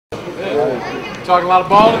Talking a lot of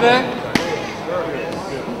ball today?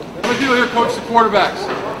 How many people here coach the quarterbacks?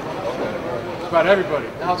 Just about everybody.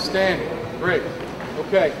 Outstanding. Great.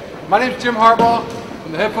 Okay. My name is Jim Harbaugh.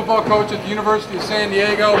 I'm the head football coach at the University of San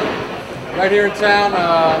Diego, right here in town.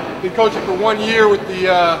 Been coaching for 1 year with the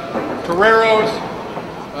Toreros.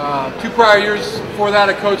 2 prior years before that,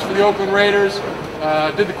 I coached for the Oakland Raiders.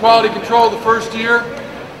 Did the quality control the first year,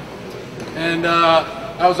 and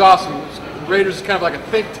that was awesome. The Raiders is kind of like a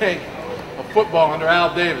think tank of football under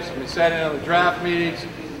Al Davis. We sat in on the draft meetings,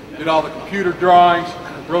 did all the computer drawings,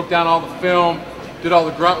 broke down all the film, did all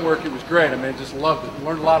the grunt work. It was great. I mean, just loved it.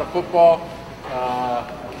 Learned a lot of football.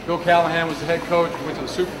 Bill Callahan was the head coach. We went to the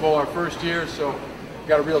Super Bowl our first year, so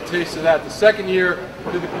got a real taste of that. The second year,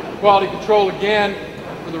 did the quality control again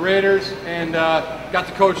for the Raiders, and got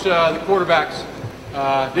to coach the quarterbacks.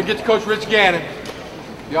 Didn't get to coach Rich Gannon.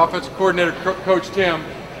 The offensive coordinator coached him,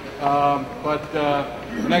 but the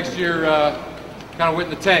next year kind of went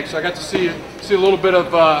in the tank. So I got to see a little bit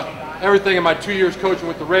of everything in my 2 years coaching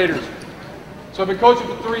with the Raiders. So I've been coaching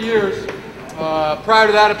for 3 years. Prior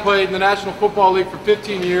to that, I played in the National Football League for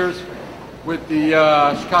 15 years with the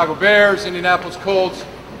Chicago Bears, Indianapolis Colts,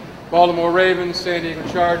 Baltimore Ravens, San Diego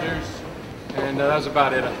Chargers, and that was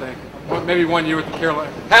about it, I think. Maybe 1 year with the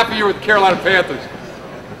half a year with the Carolina Panthers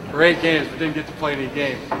for 8 games, but didn't get to play any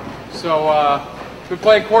games. So been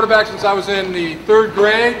playing quarterback since I was in the 3rd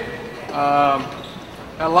grade.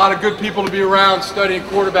 Had a lot of good people to be around studying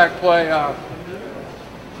quarterback play.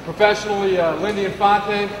 Professionally, Lindy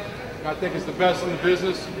Infante, I think is the best in the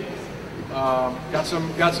business. Got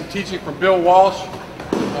some teaching from Bill Walsh,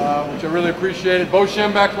 which I really appreciated. Bo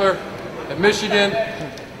Schembechler at Michigan,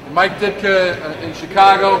 and Mike Ditka in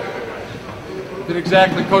Chicago. Didn't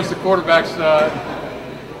exactly coach the quarterbacks.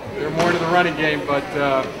 They're more into the running game, but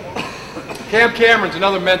Cam Cameron's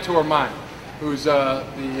another mentor of mine, who's the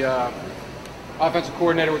offensive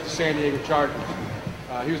coordinator with the San Diego Chargers.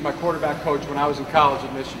 He was my quarterback coach when I was in college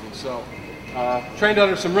at Michigan, so trained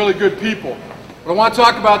under some really good people. What I want to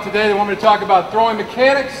talk about today, they want me to talk about throwing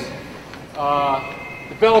mechanics,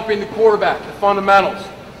 developing the quarterback, the fundamentals,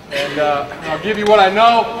 and I'll give you what I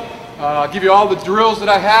know. I'll give you all the drills that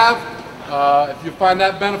I have, if you find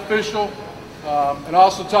that beneficial, and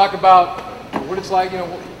also talk about what it's like,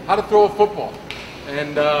 how to throw a football.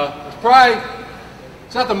 And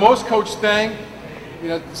it's not the most coached thing.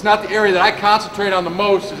 It's not the area that I concentrate on the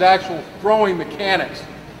most, is actual throwing mechanics.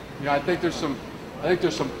 I think there's some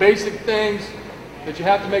basic things that you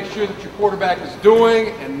have to make sure that your quarterback is doing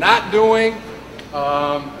and not doing.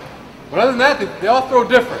 But other than that, they all throw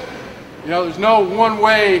different. There's no one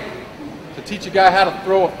way to teach a guy how to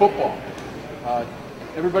throw a football.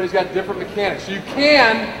 Everybody's got different mechanics. So you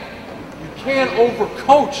can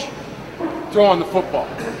overcoach throwing the football.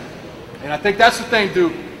 And I think that's the thing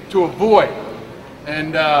to avoid.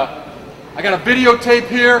 And I got a videotape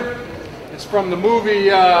here. It's from the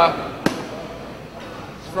movie. I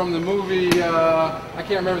can't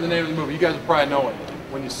remember the name of the movie. You guys will probably know it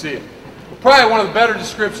when you see it. But probably one of the better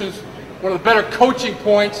descriptions, one of the better coaching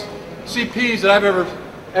points, CPs that I've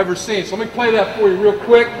ever seen. So let me play that for you real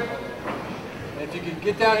quick. And if you can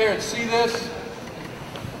get down here and see this,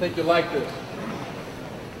 I think you'll like this.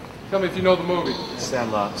 Tell me if you know the movie.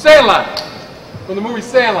 Sandlot. Sandlot. From the movie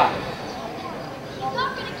Sandlot.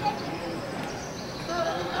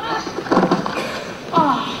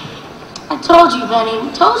 Oh, I told you, Benny.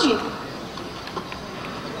 I told you.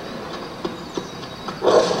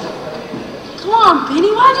 Come on,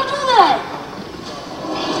 Benny. Why'd you do that?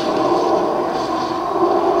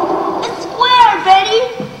 It's square, Benny.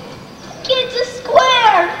 It's a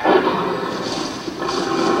square.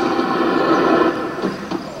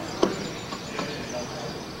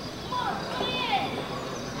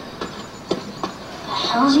 What the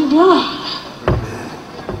hell's he doing?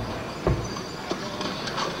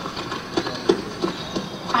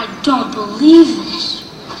 I don't believe this.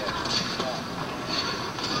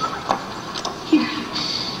 Here.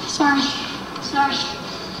 Sorry.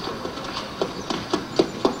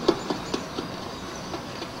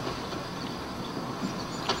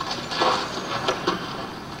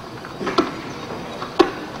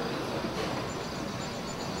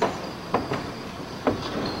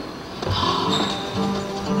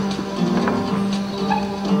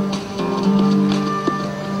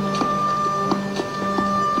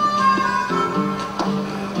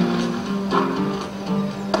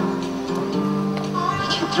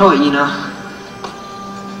 Throw it, No.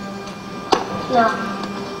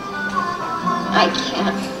 I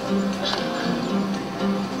can't.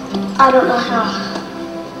 I don't know how.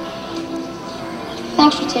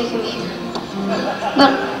 Thanks for taking me here.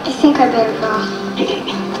 But I think I better go.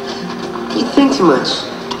 You think? think too much.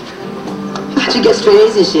 How'd you get straight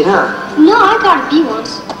A's and shit, huh? No, I got a B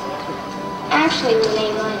once. Actually, it was an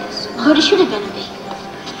A-minus. But it should have been a B.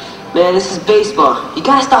 Man, this is baseball. You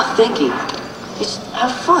gotta stop thinking. Just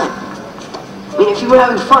have fun. I mean, if you were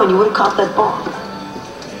having fun, you would've caught that ball.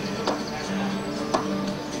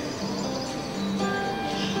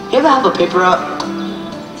 You ever help a paper out?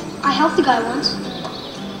 I helped the guy once.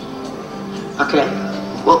 Okay.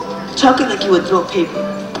 Well, chuck it like you would throw a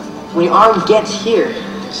paper. When your arm gets here,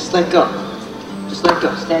 just let go. Just let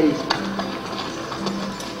go. Steady.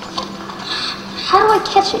 How do I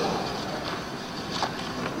catch it?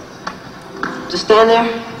 Just stand there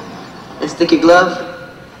and stick your glove.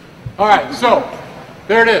 All right, so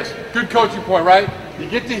there it is. Good coaching point, right? You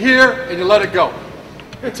get to here and you let it go.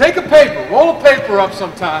 Here, take a paper, roll a paper up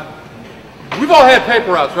sometime. We've all had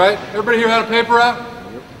paper outs, right? Everybody here had a paper out?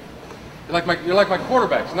 You're like my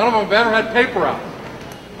quarterbacks. None of them have ever had paper out.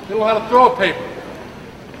 They don't know how to throw a paper.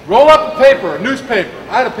 Roll up a paper, a newspaper.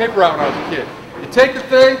 I had a paper out when I was a kid. You take the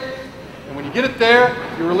thing, and when you get it there,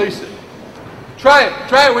 you release it. Try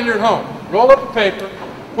it when you're at home. Roll up a paper,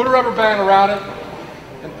 put a rubber band around it,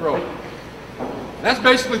 and throw it. And that's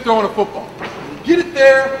basically throwing a football. When you get it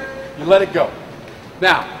there, you let it go.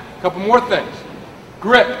 Now, a couple more things.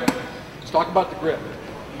 Grip. Let's talk about the grip.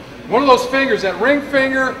 One of those fingers, that ring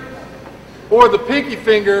finger or the pinky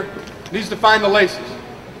finger, needs to find the laces.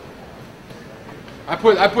 I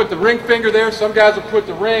put the ring finger there. Some guys will put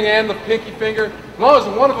the ring and the pinky finger. As long as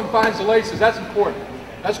one of them finds the laces, that's important.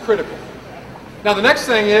 That's critical. Now the next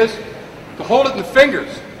thing is to hold it in the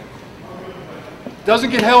fingers. It doesn't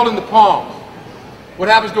get held in the palms. What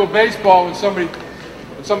happens to a baseball when somebody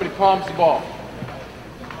palms the ball?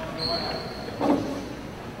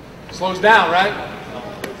 Slows down, right?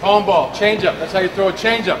 Palm ball, change up. That's how you throw a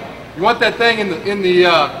change up. You want that thing in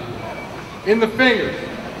the fingers.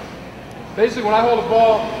 Basically, when I hold a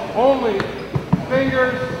ball, only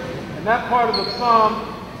fingers and that part of the thumb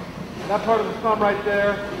right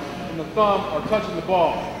there, and the thumb are touching the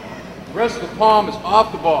ball. The rest of the palm is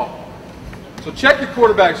off the ball. So check your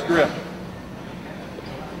quarterback's grip.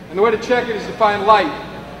 And the way to check it is to find light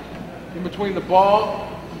in between the ball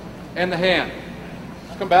and the hand.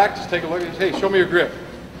 Just come back, just take a look at it. Hey, show me your grip.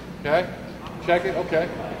 Okay? Check it. Okay.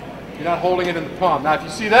 You're not holding it in the palm. Now, if you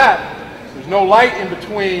see that, there's no light in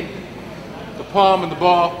between the palm and the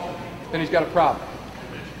ball, then he's got a problem.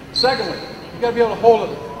 Secondly, you got to be able to hold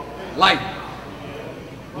it light.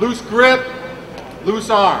 Loose grip, loose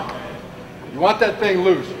arm. You want that thing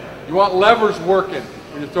loose. You want levers working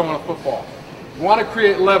when you're throwing a football. You want to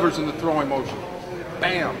create levers in the throwing motion.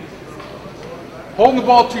 Bam. Holding the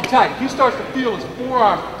ball too tight. He starts to feel his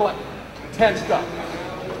forearm tensed up.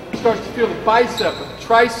 He starts to feel the bicep or the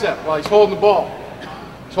tricep while he's holding the ball.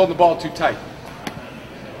 He's holding the ball too tight.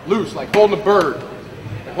 Loose, like holding a bird.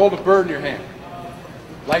 Like holding a bird in your hand.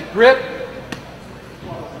 Light grip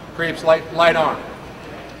creates light arm.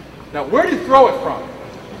 Now, where do you throw it from?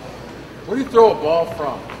 Where do you throw a ball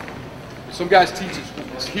from? Some guys teach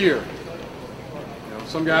it's here. You know,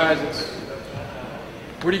 some guys it's.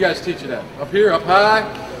 Where do you guys teach it at? Up here, up high.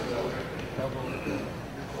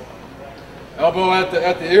 Elbow at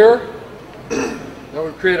the ear. That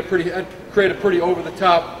would create a pretty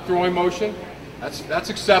over-the-top throwing motion. That's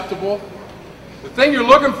acceptable. The thing you're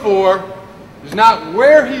looking for is not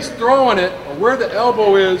where he's throwing it or where the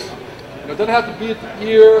elbow is. You know, it doesn't have to be at the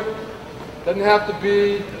ear. It doesn't have to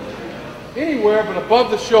be anywhere but above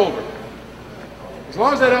the shoulder. As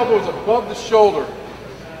long as that elbow is above the shoulder,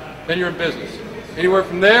 then you're in business. Anywhere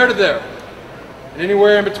from there to there, and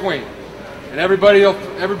anywhere in between. And everybody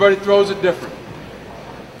throws it different.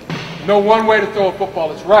 No one way to throw a football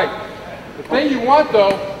that's right. The thing you want,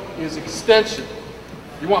 though, is extension.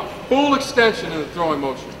 You want full extension in the throwing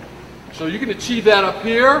motion. So you can achieve that up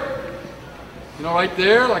here, you know, right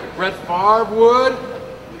there, like Brett Favre would.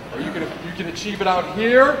 Or you can achieve it out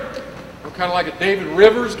here, you know, kind of like a David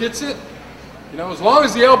Rivers gets it. You know, as long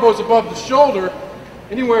as the elbow is above the shoulder,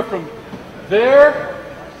 anywhere from there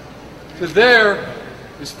to there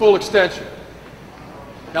is full extension.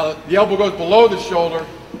 Now, the elbow goes below the shoulder,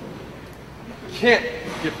 you can't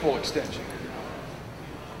get full extension.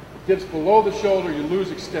 It gets below the shoulder, you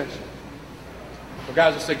lose extension. So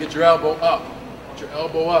guys will say, get your elbow up. Get your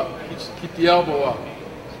elbow up. Keep the elbow up.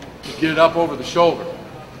 Just get it up over the shoulder.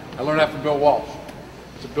 I learned that from Bill Walsh.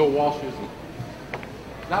 So Bill Walsh isn't.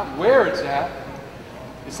 Not where it's at,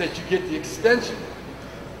 it's that you get the extension.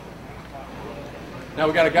 Now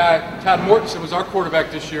we got a guy, Todd Mortensen was our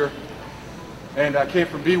quarterback this year, and came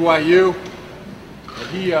from BYU.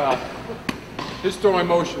 And his throwing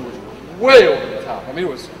motion was way over the top. I mean,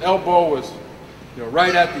 elbow was, you know,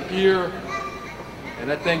 right at the ear, and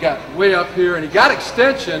that thing got way up here, and he got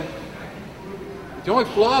extension. The only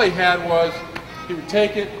flaw he had was he would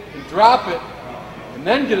take it and drop it, and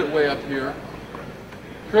then get it way up here,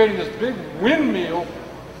 creating this big windmill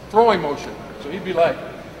throwing motion. So he'd be like,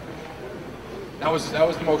 that was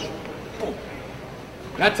the motion. Boom.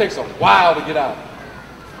 And that takes a while to get out.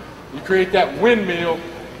 You create that windmill,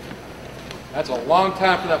 that's a long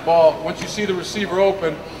time for that ball. Once you see the receiver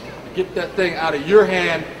open, to get that thing out of your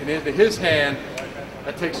hand and into his hand,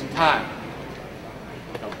 that takes some time.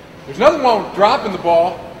 There's nothing wrong with dropping the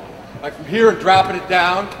ball, like from here and dropping it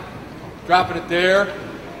down, dropping it there.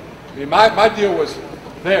 I mean, my deal was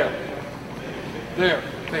there, bam,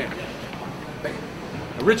 bam.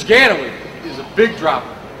 Now, Rich Gannon is a big dropper.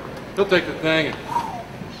 He'll take the thing and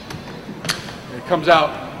it comes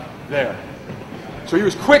out there. So he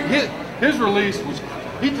was quick. His release was,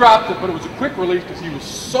 he dropped it, but it was a quick release because he was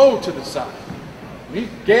so to the side.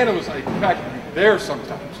 Gannon was like, in fact, there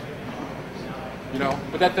sometimes. You know,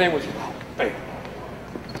 but that thing was bam,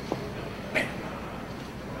 bam.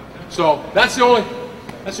 So that's the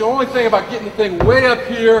only thing about getting the thing way up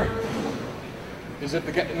here is that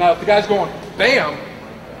now if the guy's going bam,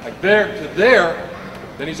 like there to there,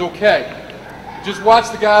 then he's okay. Just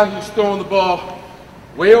watch the guy who's throwing the ball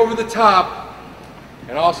way over the top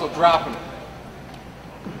and also dropping it,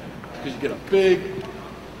 because you get a big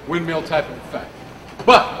windmill type of effect.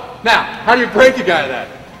 But now, how do you break a guy of that?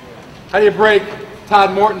 How do you break Todd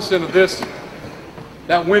Mortensen of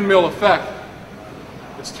that windmill effect?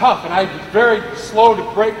 It's tough, and I was very slow to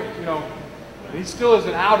break it, you know, and he still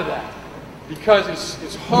isn't out of that, because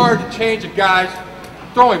it's hard to change a guy's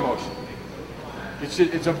throwing motion.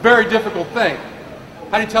 It's a very difficult thing.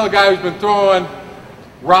 How do you tell a guy who's been throwing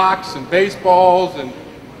rocks and baseballs and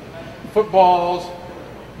footballs,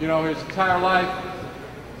 you know, his entire life,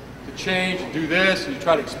 to change and do this, and you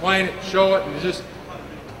try to explain it, show it, and it's just,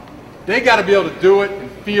 they got to be able to do it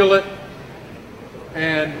and feel it,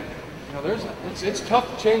 and you know, it's tough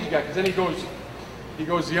to change a guy because then he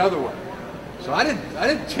goes the other way. So I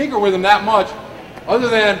didn't tinker with him that much, other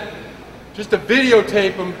than just to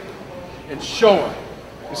videotape him and show him.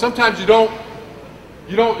 And sometimes you don't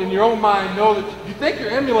in your own mind know that you think you're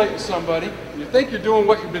emulating somebody, you think you're doing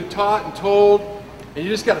what you've been taught and told, and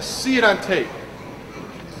you just got to see it on tape.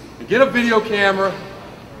 You get a video camera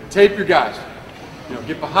and tape your guys. You know,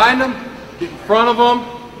 get behind them, get in front of them.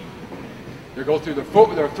 They go through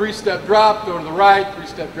their three-step drop, throw to the right,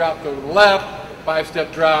 three-step drop, throw to the left,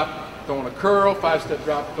 five-step drop, throwing a curl, five-step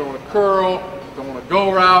drop, throwing a curl, throwing a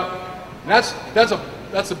go route. And that's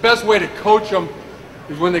the best way to coach them,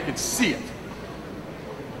 is when they can see it.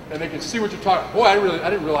 And they can see what you're talking about. Boy, I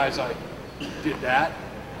didn't realize I did that.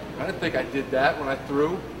 I didn't think I did that when I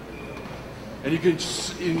threw. And you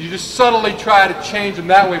just subtly try to change them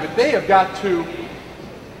that way, but they have got to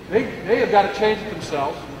change it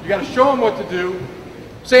themselves. You got to show them what to do.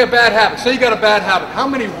 Say a bad habit. Say you got a bad habit. How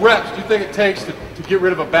many reps do you think it takes to get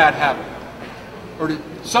rid of a bad habit? Or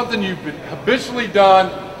something you've been habitually done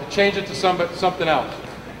to change it to something else?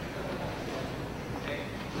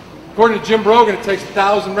 According to Jim Brogan, it takes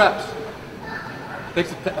 1,000 reps. It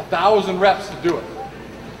takes 1,000 reps to do it.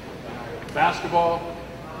 Basketball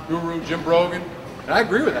guru Jim Brogan, and I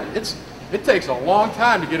agree with that. It takes a long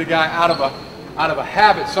time to get a guy out of a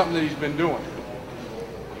habit, something that he's been doing.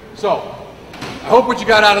 So, I hope what you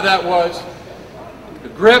got out of that was the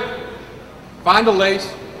grip. Find a lace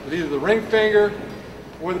with either the ring finger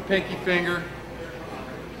or the pinky finger.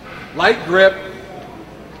 Light grip.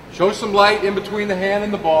 Show some light in between the hand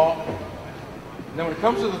and the ball. And then when it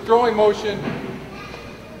comes to the throwing motion,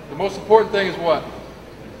 the most important thing is what?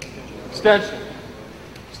 Extension.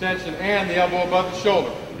 Extension and the elbow above the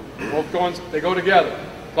shoulder. They go together.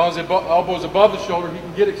 As long as the elbow is above the shoulder, he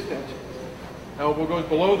can get extension. Elbow goes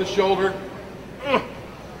below the shoulder.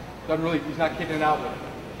 He's not kicking it out with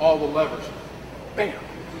all the levers. Bam.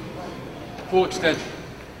 Full extension.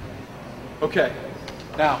 Okay.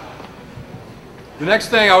 Now, the next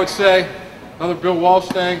thing I would say, another Bill Walsh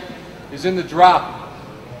thing, is in the drop.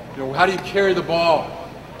 You know, how do you carry the ball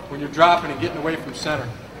when you're dropping and getting away from center?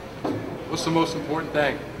 What's the most important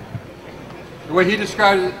thing? The way he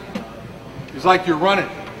described it is like you're running.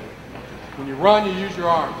 When you run, you use your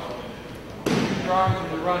arms. You use your arms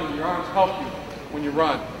when you're running. Your arms help you when you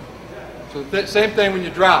run. So same thing when you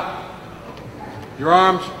drop. Your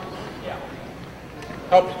arms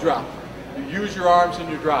help you drop. You use your arms in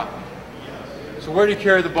your drop. So where do you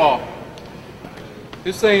carry the ball?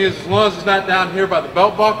 This thing is, as long as it's not down here by the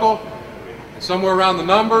belt buckle, somewhere around the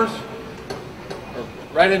numbers, or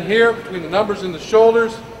right in here between the numbers and the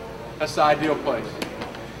shoulders, that's the ideal place.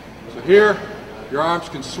 So here, your arms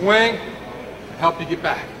can swing, help you get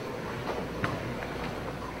back.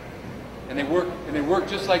 And they work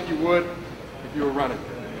just like you would if you were running.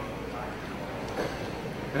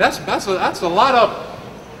 And that's a lot of it.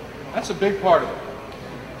 That's a big part of it.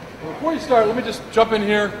 Before you start, let me just jump in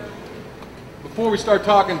here. Before we start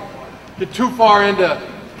talking, get too far into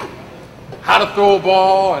how to throw a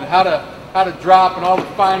ball and how to drop and all the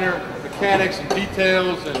finer mechanics and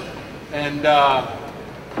details and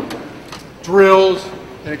drills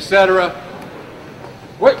and etc.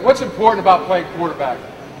 What's important about playing quarterback?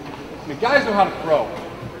 I mean, guys know how to throw.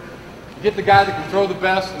 You get the guy that can throw the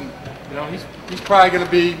best, and you know he's probably going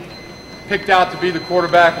to be picked out to be the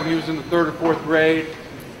quarterback when he was in the 3rd or 4th grade.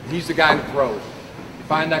 He's the guy who throws. You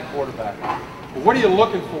find that quarterback. But what are you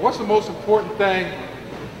looking for? What's the most important thing?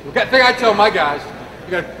 The thing I tell my guys,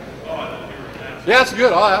 you got. Yeah, that's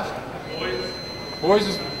good. I'll ask.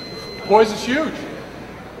 Boys is huge.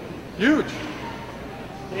 Huge.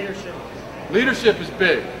 Leadership is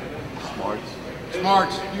big.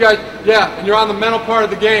 Smarts. You guys, yeah, and you're on the mental part of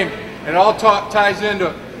the game, and it all ties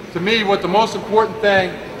into, to me, what the most important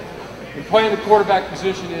thing in playing the quarterback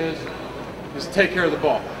position is to take care of the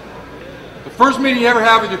ball. The first meeting you ever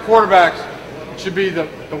have with your quarterbacks should be the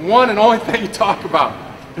one and only thing you talk about.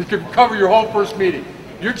 It could cover your whole first meeting.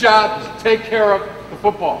 Your job is to take care of the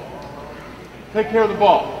football. Take care of the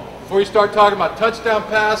ball. Before you start talking about touchdown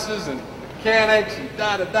passes and mechanics and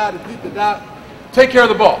da-da-da-da-da-da, take care of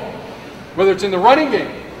the ball. Whether it's in the running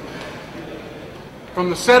game, from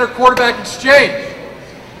the center quarterback exchange,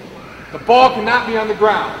 the ball cannot be on the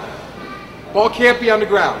ground. The ball can't be on the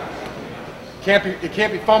ground. It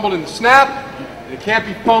can't be fumbled in the snap, and it can't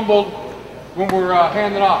be fumbled when we're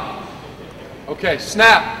handing off. Okay,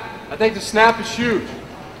 snap. I think the snap is huge.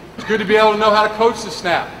 It's good to be able to know how to coach the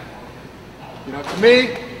snap. You know, to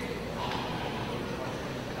me,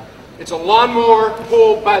 it's a lawnmower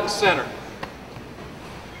pulled by the center.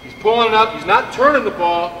 He's pulling it up. He's not turning the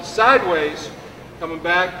ball sideways, coming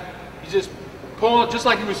back. He's just pulling it just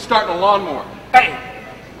like he was starting a lawnmower. Bam,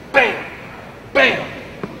 bam, bam.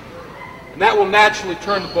 And that will naturally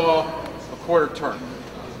turn the ball a quarter turn.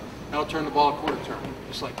 That'll turn the ball a quarter turn,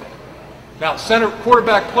 just like that. Now, center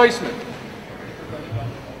quarterback placement.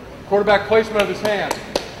 Quarterback placement of his hand.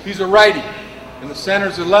 He's a righty, and the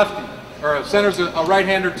center's a lefty, or the center's a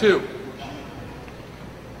right-hander too.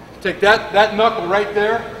 Take that knuckle right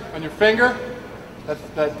there on your finger.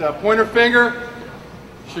 That pointer finger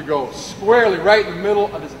should go squarely right in the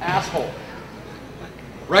middle of his asshole.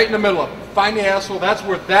 Right in the middle of it. Find the asshole. That's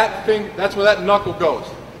where that knuckle goes.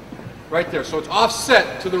 Right there. So it's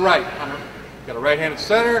offset to the right. Got a right-handed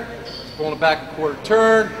center. He's pulling it back a quarter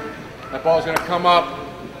turn. That ball's going to come up.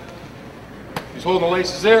 He's holding the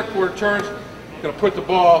laces there. Quarter turns. He's going to put the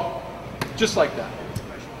ball just like that.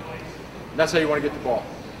 And that's how you want to get the ball.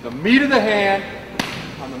 The meat of the hand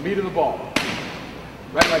on the meat of the ball.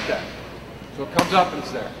 Right like that. So it comes up and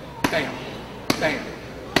it's there. Bam, bam,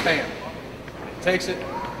 bam. He takes it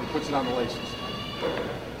and puts it on the laces.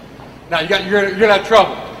 Now you're gonna have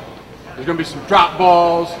trouble. There's gonna be some drop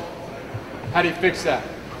balls. How do you fix that?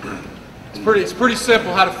 It's pretty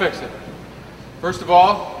simple how to fix it. First of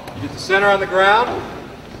all, you get the center on the ground.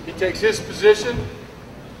 He takes his position.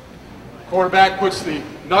 Quarterback puts the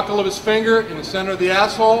knuckle of his finger in the center of the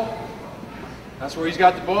asshole. That's where he's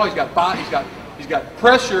got the ball. He's got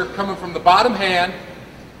pressure coming from the bottom hand.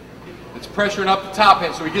 It's pressuring up the top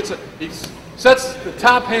hand. So he sets the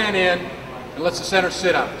top hand in and lets the center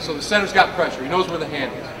sit on it. So the center's got pressure. He knows where the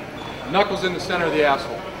hand is. The knuckle's in the center of the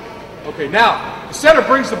asshole. Okay, now the center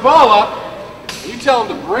brings the ball up. You tell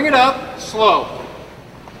him to bring it up slow.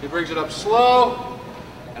 He brings it up slow,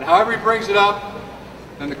 and however he brings it up,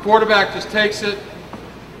 then the quarterback just takes it,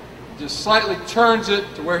 just slightly turns it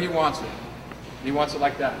to where he wants it. He wants it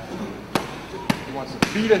like that. He wants the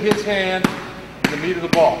feet of his hand and the meat of the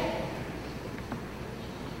ball.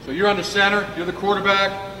 So you're under center, you're the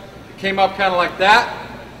quarterback. It came up kind of like that.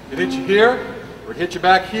 It hit you here, or it hit you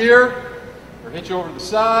back here, or it hit you over to the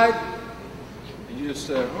side. And you just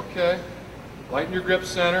say, okay, lighten your grip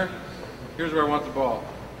center. Here's where I want the ball.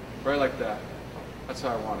 Right like that. That's how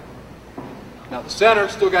I want it. Now the center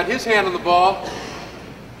still got his hand on the ball.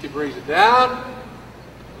 He brings it down.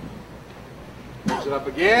 Brings it up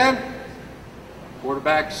again.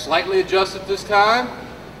 Quarterback slightly adjusted this time.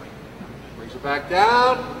 Brings it back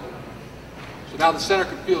down. So now the center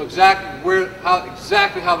can feel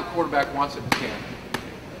exactly how the quarterback wants it in his hand.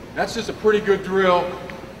 That's just a pretty good drill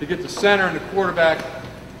to get the center and the quarterback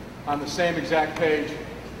on the same exact page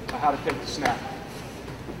on how to take the snap.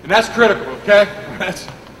 And that's critical, okay? As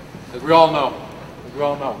we all know. As we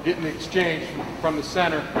all know. Getting the exchange from the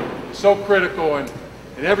center is so critical, and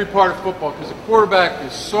in every part of football, because the quarterback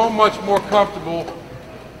is so much more comfortable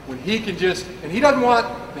when he can just, and he doesn't want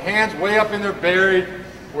the hands way up in there buried,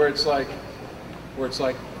 where it's like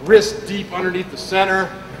wrist deep underneath the center.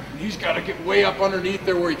 He's got to get way up underneath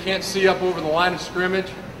there where he can't see up over the line of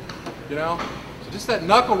scrimmage, you know? So just that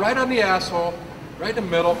knuckle right on the asshole, right in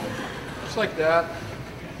the middle, just like that,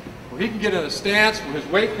 where he can get in a stance where his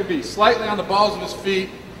weight can be slightly on the balls of his feet,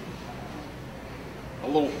 a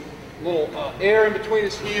little air in between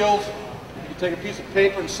his heels. You can take a piece of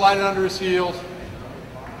paper and slide it under his heels,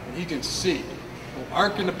 and he can see. A little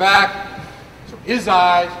arc in the back, so his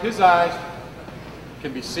eyes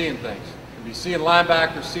can be seeing things. Can be seeing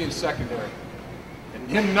linebackers, seeing secondary. And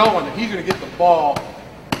him knowing that he's going to get the ball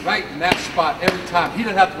right in that spot every time. He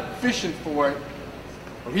doesn't have to be fishing for it,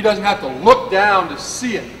 or he doesn't have to look down to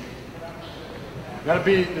see it.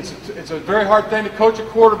 It's a very hard thing to coach a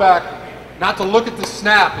quarterback not to look at the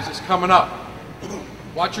snap as it's coming up.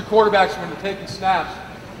 Watch your quarterbacks when they're taking snaps.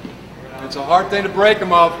 It's a hard thing to break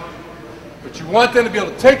them of, but you want them to be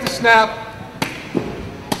able to take the snap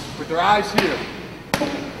with their eyes here.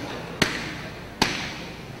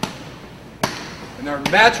 And their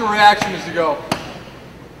natural reaction is to go.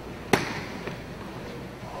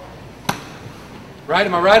 Right?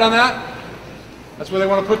 Am I right on that? That's where they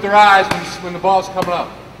want to put their eyes when the ball's coming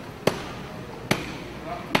up.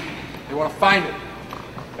 They want to find it.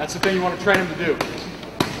 That's the thing you want to train them to do.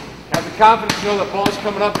 Have the confidence to know that ball's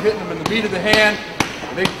coming up, hitting them in the meat of the hand,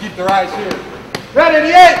 and they can keep their eyes here. Red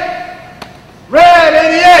 88! Red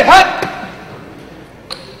 88! Hut!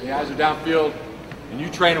 The eyes are downfield, and you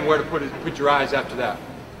train them where to put your eyes after that.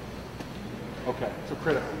 Okay, so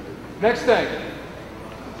critical. Next thing.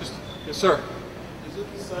 Yes, sir. Is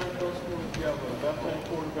it the same principle if you have a left-hand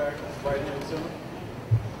quarterback and a right-hand center?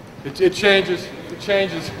 It changes. It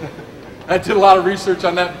changes. I did a lot of research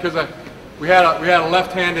on that because we had a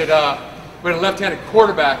left-handed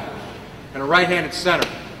quarterback and a right-handed center.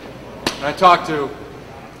 And I talked to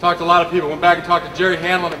a lot of people. Went back and talked to Jerry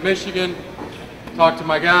Hanlon at Michigan. Talked to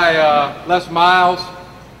my guy Les Miles.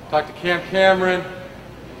 Talked to Cam Cameron.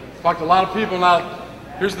 Talked to a lot of people. Now,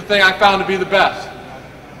 here's the thing I found to be the best.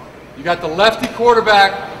 You got the lefty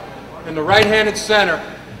quarterback and the right-handed center.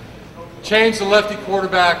 Change the lefty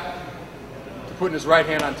quarterback to putting his right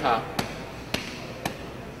hand on top.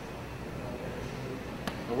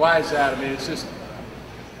 Now, why is that? I mean, it's just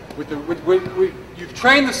you've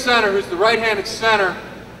trained the center, who's the right-handed center,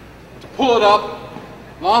 to pull it up,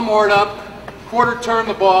 lawnmower it up, quarter turn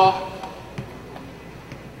the ball,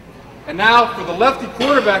 and now for the lefty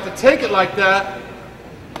quarterback to take it like that.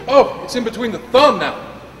 Oh, it's in between the thumb now.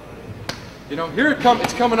 You know, here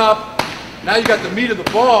it's coming up. Now you got the meat of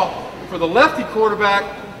the ball. For the lefty quarterback,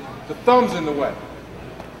 the thumb's in the way.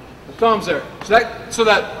 The thumb's there. So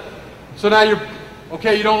now you're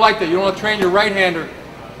okay. You don't like that. You don't want to train your right-hander.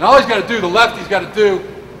 And all he's got to do, the lefty's got to do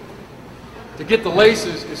to get the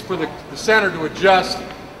laces, is for the center to adjust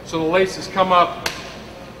so the laces come up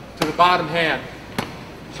to the bottom hand.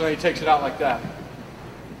 So he takes it out like that.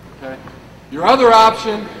 Okay. Your other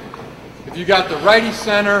option, if you got the righty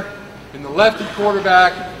center and the lefty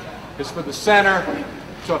quarterback, is for the center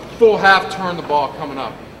to full half turn the ball coming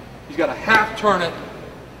up. He's got to half turn it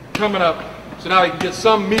coming up, so now he can get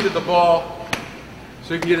some meat of the ball,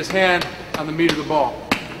 so he can get his hand on the meat of the ball.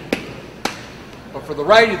 But for the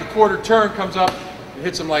righty, the quarter turn comes up, it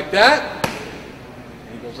hits him like that,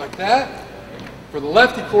 and he goes like that. For the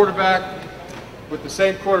lefty quarterback, with the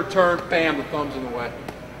same quarter turn, bam, the thumb's in the way.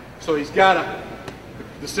 So he's got to,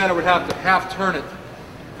 the center would have to half turn it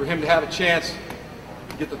for him to have a chance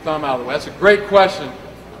to get the thumb out of the way. That's a great question.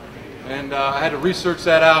 And I had to research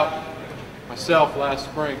that out myself last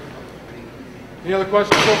spring. Any other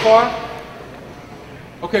questions so far?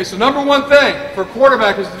 Okay, so number one thing for a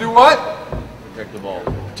quarterback is to do what? Protect the ball.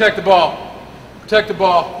 Protect the ball. Protect the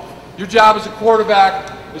ball. Your job as a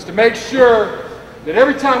quarterback is to make sure that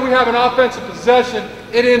every time we have an offensive possession,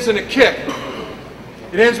 it ends in a kick.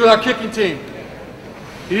 It ends with our kicking team.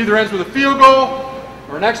 It either ends with a field goal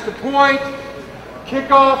or an extra point,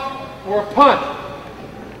 kickoff, or a punt.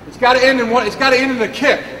 It's got to end in one. It's got to end in a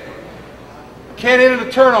kick. It can't end in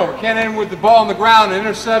a turnover. Can't end with the ball on the ground, an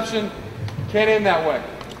interception. Can't end that way.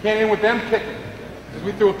 Can't end with them kicking because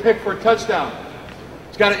we threw a pick for a touchdown.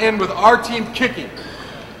 It's got to end with our team kicking.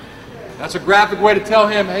 That's a graphic way to tell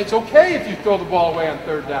him, hey, it's okay if you throw the ball away on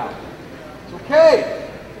third down. It's okay.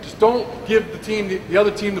 Just don't give the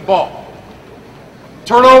other team the ball.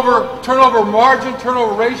 Turnover margin,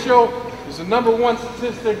 turnover ratio is the number one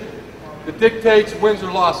statistic that dictates wins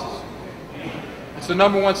or losses. It's the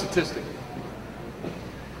number one statistic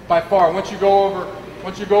by far. Once you go over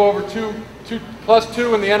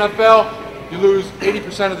 +2 in the NFL, you lose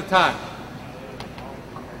 80% of the time.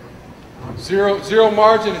 Zero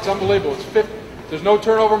margin, it's unbelievable. It's 50. There's no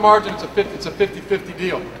turnover margin. It's a 50-50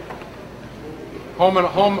 deal. Home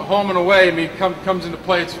and away, I mean, comes into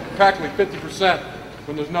play. It's practically 50%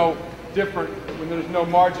 when there's no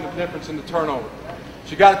margin of difference in the turnover.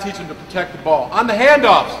 So you got to teach them to protect the ball. On the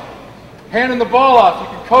handoffs, handing the ball off, you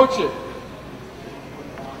can coach it.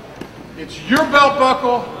 It's your belt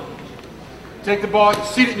buckle. Take the ball, you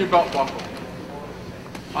seat it in your belt buckle.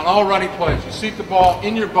 On all running plays, you seat the ball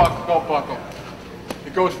in your belt buckle.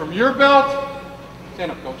 It goes from your belt.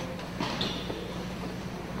 Stand up, coach.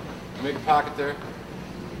 Make a pocket there.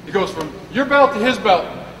 It goes from your belt to his belt.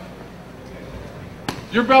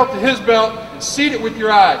 Your belt to his belt, and seat it with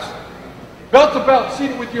your eyes. Belt to belt,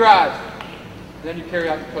 seat it with your eyes. And then you carry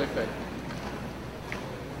out your play fake.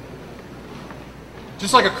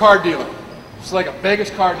 Just like a card dealer. Just like a Vegas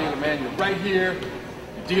card dealer, man. You're right here,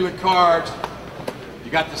 you're dealing cards.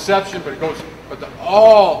 You got deception, but it goes, but the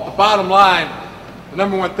bottom line, the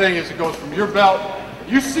number one thing is it goes from your belt.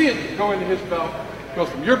 You see it go into his belt. It goes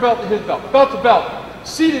from your belt to his belt. Belt to belt.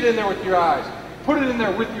 Seat it in there with your eyes. Put it in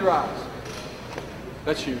there with your eyes.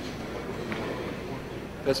 That's huge.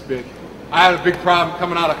 That's big. I had a big problem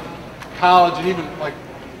coming out of college and even like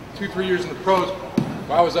 2-3 years in the pros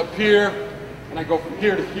where I was up here and I go from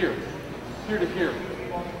here to here. Here to here.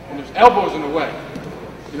 And there's elbows in the way.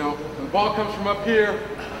 You know, when the ball comes from up here,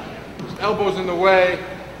 there's elbows in the way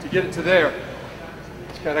to get it to there.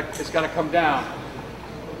 It's got to come down,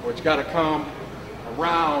 or it's got to come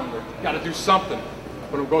around, or you got to do something.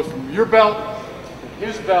 When it goes from your belt to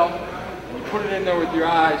his belt, and you put it in there with your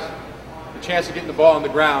eyes, the chance of getting the ball on the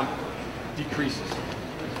ground decreases.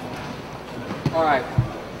 All right,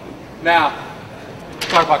 now let's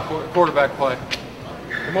talk about quarterback play.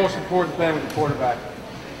 The most important thing with the quarterback.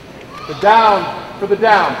 The down for the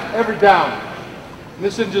down, every down. And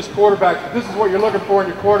this isn't just quarterback, but this is what you're looking for in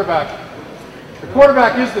your quarterback. The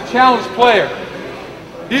quarterback is the challenge player.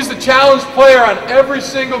 He's the challenge player on every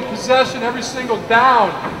single possession, every single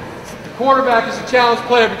down. The quarterback is the challenge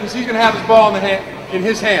player because he's going to have his ball in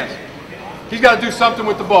his hands. He's got to do something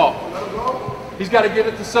with the ball. He's got to get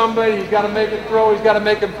it to somebody. He's got to make a throw. He's got to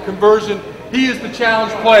make a conversion. He is the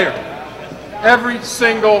challenge player. Every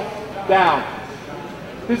single down.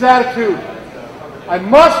 His attitude, I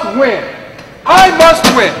must win. I must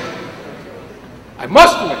win. I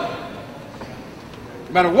must win.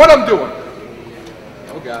 No matter what I'm doing.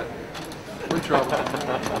 Oh God, we're in trouble. I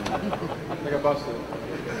think I busted it.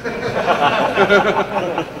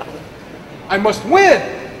 I must win.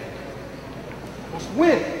 I must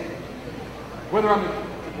win.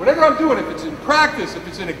 Whatever I'm doing, if it's in practice, if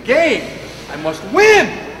it's in a game, I must win.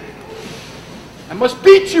 I must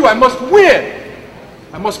beat you. I must win.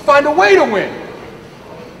 I must find a way to win.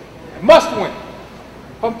 I must win.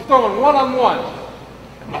 If I'm throwing one-on-one,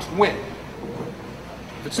 I must win.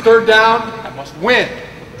 If it's third down, I must win.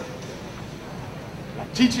 I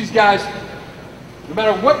teach these guys, no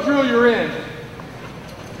matter what drill you're in,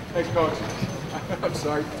 thanks, coach. I'm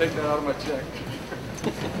sorry, take that out of my check.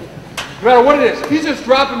 No matter what it is, he's just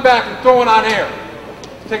dropping back and throwing on air.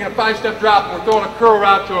 He's taking a 5-step drop and we're throwing a curl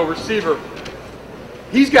route to a receiver.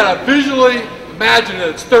 He's got to visually imagine that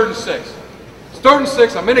it's 3rd and 6. It's 3rd and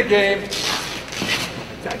 6, I'm in a game. I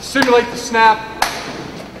simulate the snap,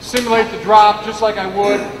 I simulate the drop just like I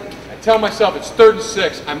would. I tell myself it's 3rd and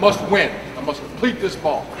 6, I must win. I must complete this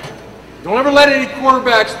ball. Don't ever let any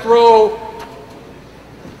quarterbacks throw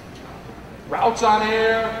routes on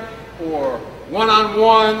air or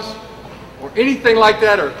one-on-ones or anything like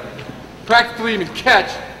that, or practically even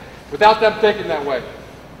catch without them thinking that way.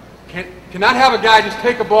 Cannot have a guy just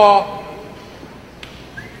take a ball,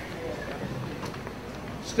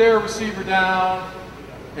 stare a receiver down,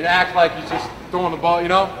 and act like he's just throwing the ball, you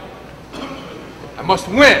know? I must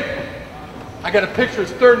win. I got a picture,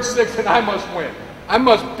 it's 3rd and 6, and I must win. I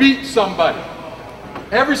must beat somebody.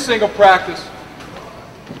 Every single practice,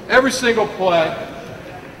 every single play,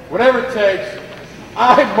 whatever it takes,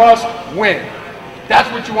 I must win. That's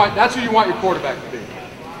what you want. That's who you want your quarterback to be.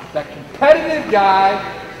 That competitive guy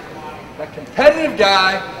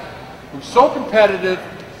who's so competitive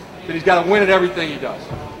that he's got to win at everything he does.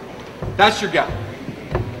 That's your guy.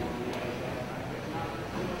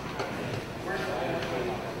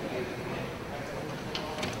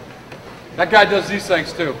 That guy does these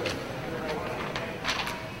things too.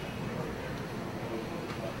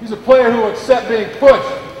 He's a player who will accept being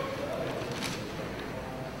pushed.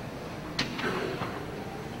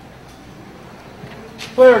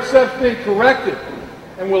 Player accepts being corrected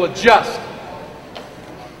and will adjust.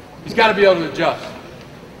 He's got to be able to adjust.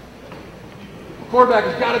 Quarterback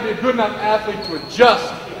has got to be a good enough athlete to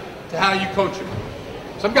adjust to how you coach him.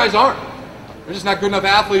 Some guys aren't. They're just not good enough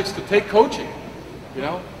athletes to take coaching. You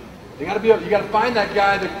know, you got to find that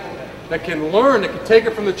guy that can learn, that can take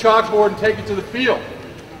it from the chalkboard and take it to the field.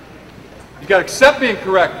 You got to accept being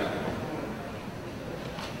corrected.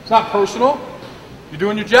 It's not personal. You're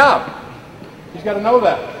doing your job. He's got to know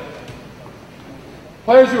that.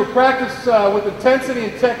 Players who practice with intensity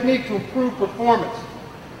and technique to improve performance.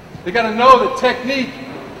 They got to know that technique,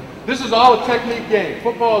 this is all a technique game.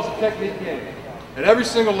 Football is a technique game at every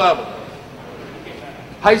single level.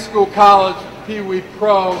 High school, college, pee-wee,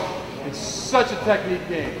 pro, it's such a technique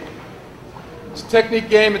game. It's a technique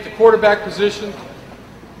game at the quarterback position.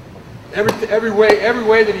 Every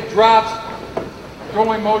way that he drops,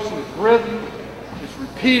 throwing motion is rhythm, it's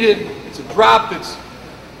repeated, it's a drop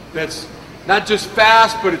that's not just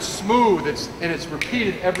fast, but it's smooth, and it's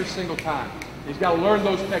repeated every single time. He's got to learn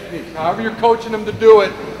those techniques. However you're coaching him to do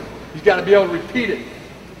it, he's got to be able to repeat it.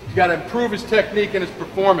 He's got to improve his technique and his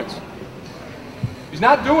performance. He's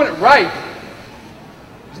not doing it right.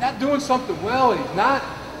 He's not doing something well. He's not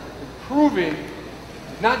improving.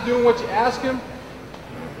 He's not doing what you ask him.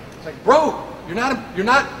 It's like, bro,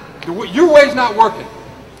 your way's not working.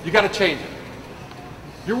 You got to change it.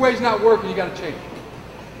 Your way's not working. You got to change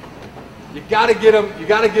it. You got to get him. You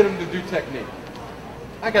got to get him to do technique.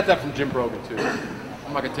 I got that from Jim Brogan too.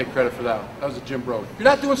 I'm not gonna take credit for that one. That was a Jim Brogan. If you're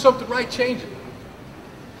not doing something right, change it.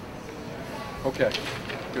 Okay,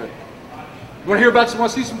 good. You want to hear about some?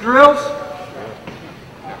 Want to see some drills?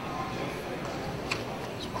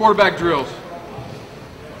 Some quarterback drills.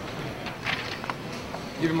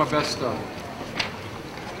 Give you my best stuff.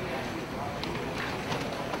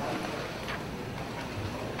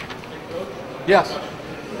 Yes.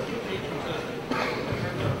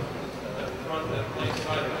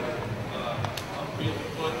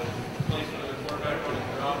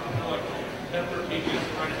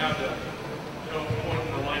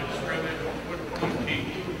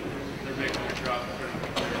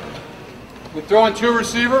 With throwing to a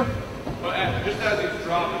receiver? Just as he's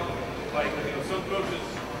dropping, like, you know, some coaches.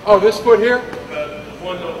 Oh, this foot here? The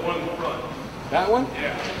one in the front. That one?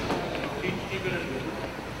 Yeah. Keep it in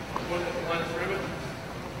one at the line of scrimmage?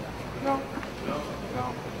 No. No?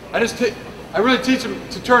 I really teach them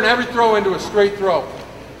to turn every throw into a straight throw.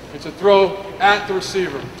 It's a throw at the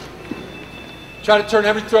receiver. Try to turn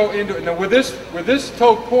every throw into it. Now, where this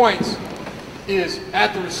toe points is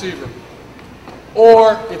at the receiver,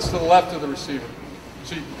 or it's to the left of the receiver.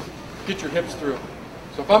 So you get your hips through.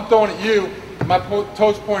 So if I'm throwing at you, my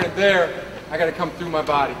toes pointed there, I got to come through my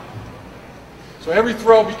body. So every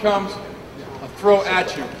throw becomes a throw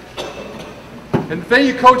at you. And the thing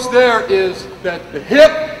you coach there is that the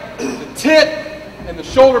hip, the tit, and the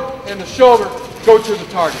shoulder go to the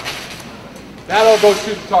target. That all goes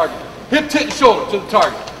to the target. Hip, tit, and shoulder to the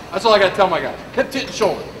target. That's all I got to tell my guys. Hip, tit, and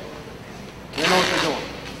shoulder. They know what they're doing.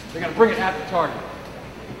 They got to bring it at the target.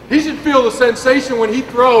 He should feel the sensation when he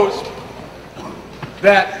throws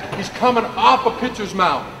that he's coming off a pitcher's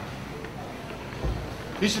mound.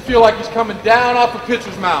 He should feel like he's coming down off a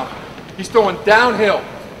pitcher's mound. He's throwing downhill.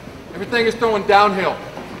 Everything is throwing downhill.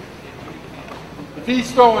 If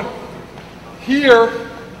he's throwing here,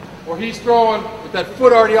 or he's throwing with that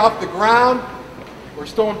foot already off the ground, or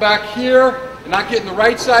he's throwing back here and not getting the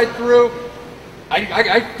right side through,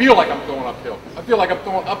 I feel like I'm throwing uphill. I feel like I'm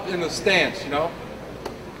throwing up in the stance, you know?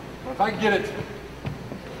 But if I get it,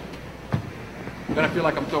 then I feel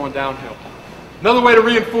like I'm throwing downhill. Another way to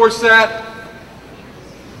reinforce that,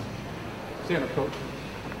 stand up, coach.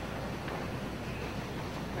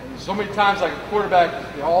 And so many times, like a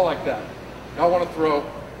quarterback, they're all like that. Y'all want to throw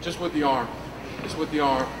just with the arm. Just with the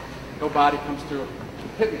arm. No body comes through.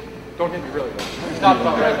 Hit me. Don't hit me really though. Stop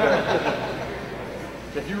about right there.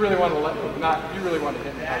 If you really want to if you really want to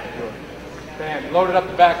hit me, how to do it. Bam, loaded up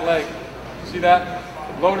the back leg. See that?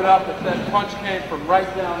 Loaded up, that punch came from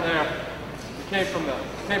right down there. It came from the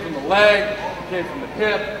leg, it came from the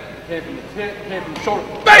hip, it came from the tit, it came from the shoulder.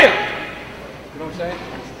 Bam! You know what I'm saying?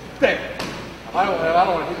 Bam! I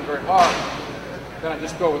don't want to hit it very hard. Then I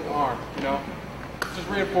just go with the arm, you know? Just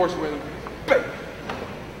reinforce it with him. Bam!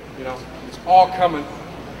 You know, it's all coming.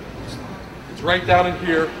 It's right down in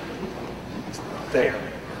here. It's there.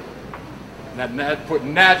 And that foot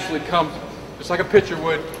naturally comes, just like a pitcher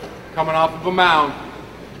would, coming off of a mound.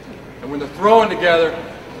 And when they're throwing together,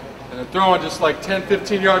 and they're throwing just like 10,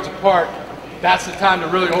 15 yards apart, that's the time to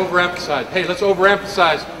really overemphasize. Hey, let's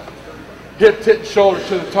overemphasize hip, tit, and shoulder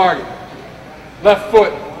to the target. Left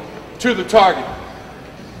foot to the target.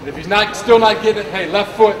 And if he's still not getting it, hey,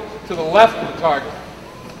 left foot to the left of the target.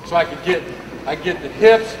 So I get the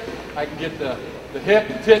hips, I can get the the hip,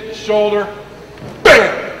 the tit, the shoulder,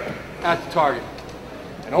 bam, at the target.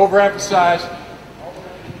 And overemphasize,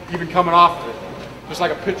 even coming off of it, just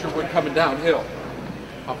like a pitcher would coming downhill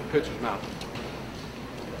off a pitcher's mouth.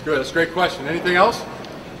 Good, that's a great question. Anything else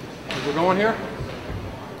as we're going here?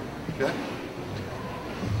 Okay.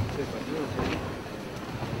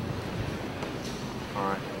 All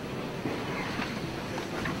right.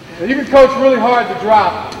 Now you can coach really hard to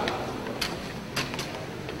drop.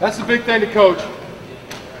 That's the big thing to coach.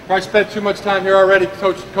 Probably spent too much time here already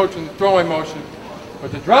coaching the throwing motion.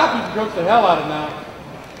 But the drop you can coach the hell out of now.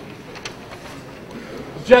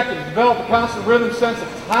 Objective, develop a constant rhythm, sense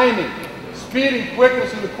of timing, speed and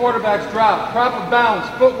quickness in the quarterback's drop. Proper balance,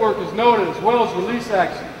 footwork is noted as well as release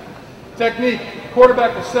action. Technique,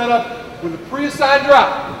 quarterback will set up with a pre-assigned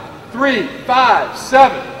drop. 3, 5,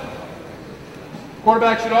 7.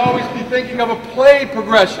 Quarterback should always be thinking of a play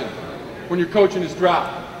progression when you're coaching his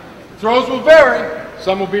drop. Throws will vary.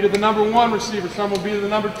 Some will be to the number 1 receiver, some will be to the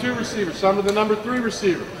number 2 receiver, some to the number 3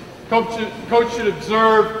 receiver. Coach should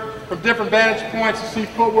observe from different vantage points to see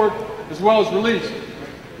footwork as well as release.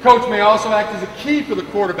 Coach may also act as a key for the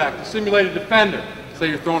quarterback to simulate a defender. Say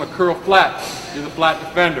you're throwing a curl flat, you're the flat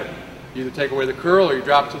defender. You either take away the curl or you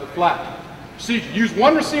drop to the flat. Procedure, use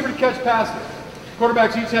 1 receiver to catch passes.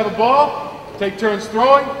 Quarterbacks each have a ball, take turns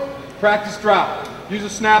throwing, practice drop. Use a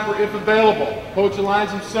snapper if available. Coach aligns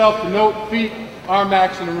himself to note, feet, arm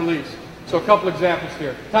action, and release. So a couple examples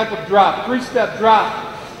here. Type of drop, 3-step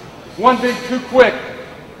drop. 1 big, 2 quick.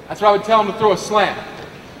 That's why I would tell him to throw a slant.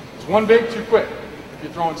 It's 1 big, 2 quick if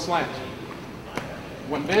you're throwing slants.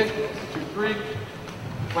 1 big, 2, 3,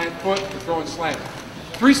 plant foot, you're throwing slants.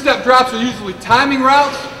 3-step drops are usually timing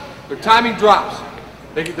routes. They're timing drops.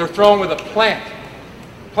 They're thrown with a plant.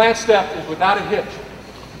 Plant step is without a hitch.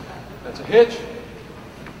 That's a hitch.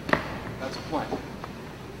 That's a plant.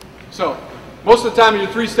 So, most of the time in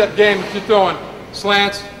your 3-step game, if you're throwing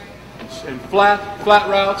slants and flat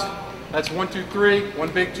routes, that's 1, 2, 3,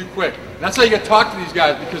 1 big, 2 quick. And that's how you got to talk to these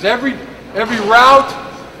guys, because every route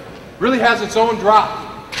really has its own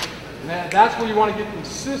drop. And that's where you want to get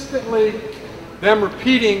consistently them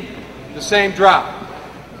repeating the same drop.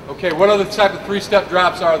 Okay, what other type of 3-step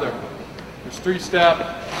drops are there? There's 3-step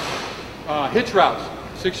hitch routes.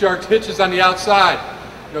 6-yard hitches on the outside.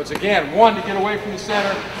 You know, it's again 1 to get away from the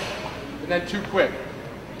center, and then 2 quick.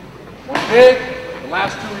 1 big, the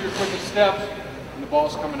last 2 are your quickest steps, and the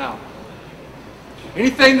ball's coming out.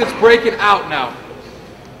 Anything that's breaking out now,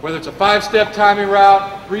 whether it's a 5-step timing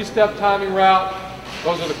route, 3-step timing route,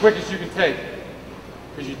 those are the quickest you can take.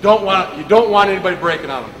 Because you don't want anybody breaking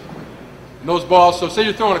on them. And those balls, so say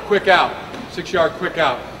you're throwing a quick out, 6-yard quick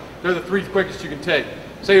out, they're the 3 quickest you can take.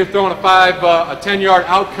 Say you're throwing a 10-yard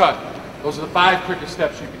out cut, those are the 5 quickest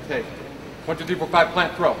steps you can take. 1, 2, 3, 4, 5,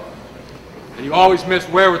 plant, throw. And you always miss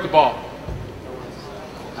where with the ball?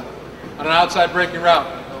 On an outside breaking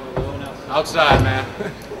route. Outside, man.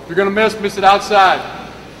 If you're going to miss it outside.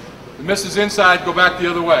 If the miss is inside, go back the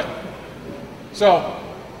other way. So,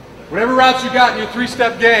 whatever routes you got in your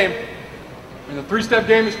 3-step game, and the 3-step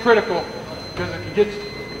game is critical because it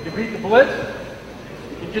can beat the blitz,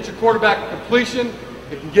 it can get your quarterback a completion,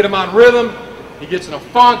 it can get him on rhythm, he gets in a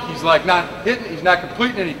funk, he's like not hitting, he's not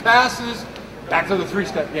completing any passes. Back to the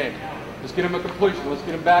 3-step game. Let's get him a completion, let's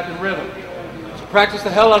get him back in rhythm. So practice the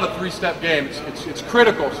hell out of the 3-step game. It's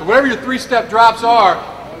critical. So whatever your 3-step drops are,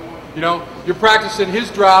 you know, you're practicing his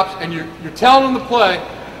drops and you're telling him to play.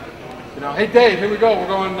 You know, hey Dave, here we go. We're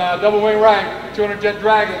going double wing right, 200 jet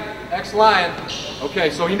dragon, X lion. Okay,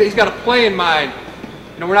 so he's got a play in mind.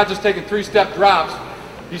 You know, we're not just taking 3-step drops.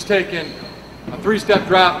 He's taking a 3-step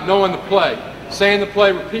drop, knowing the play, saying the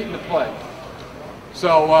play, repeating the play.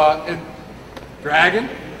 So in dragon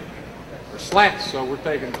or slants. So we're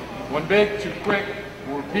taking 1 big, 2 quick.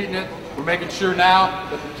 We're repeating it. We're making sure now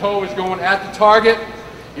that the toe is going at the target,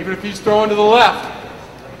 even if he's throwing to the left.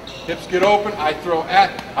 Hips get open, I throw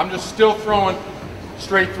at, I'm just still throwing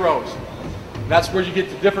straight throws. That's where you get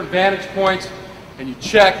to different vantage points and you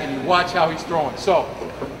check and you watch how he's throwing. So,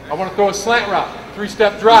 I want to throw a slant route,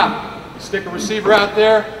 3-step drop. You stick a receiver out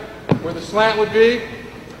there where the slant would be,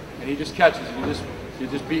 and he just catches. You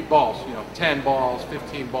just beat balls, you know, 10 balls,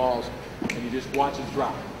 15 balls, and you just watch his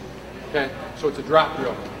drop. Okay, so it's a drop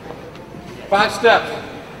drill. 5 steps.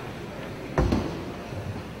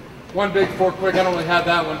 1 big, 4 quick. I don't really have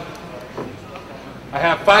that one. I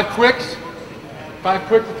have 5 quicks. 5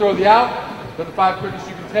 quick to throw the out. They're the 5 quickest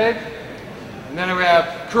you can take. And then we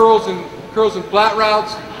have curls and flat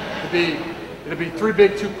routes. It'll be 3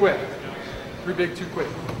 big, 2 quick. 3 big, 2 quick.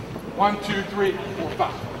 1, 2, 3, 4,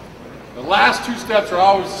 5. The last 2 steps are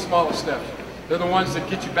always the smallest steps. They're the ones that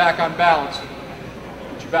get you back on balance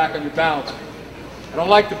back on your balance. I don't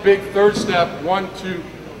like the big third step, 1, 2,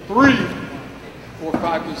 3, 4,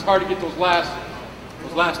 5, because it's hard to get those last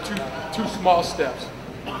two small steps.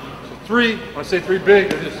 So 3, when I say 3 big,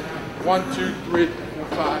 they're just 1, 2, 3, 4,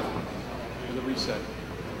 5, and the reset.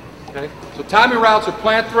 Okay? So timing routes are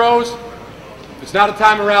plant throws. If it's not a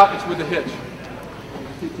timing route, it's with a hitch.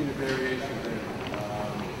 Teaching the variations, and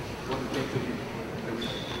one of the things that we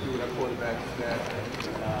do with our quarterbacks is that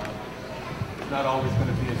it's not always going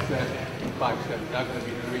to be a set 5 steps. It's not going to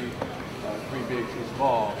be three big, 2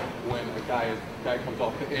 small when the guy comes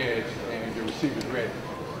off the edge and your receiver's ready.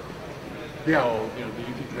 Yeah. So, do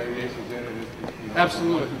you teach variations in it?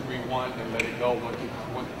 Absolutely. 1, 2, 3, 1, and let it go. 1, 2,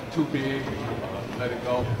 1, 2 big, let it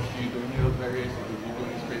go. Do you do any of those variations? Do you do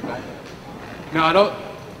any straight back? No, I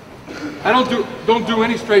don't do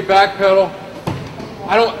any straight back pedal.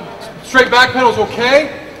 Straight back pedal is okay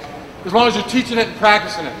as long as you're teaching it and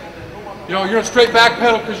practicing it. You're in straight back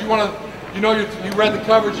pedal because you want to, you read the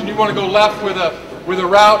coverage and you want to go left with a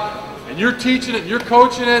route, and you're teaching it, and you're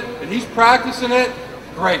coaching it, and he's practicing it.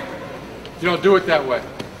 Great. You don't do it that way.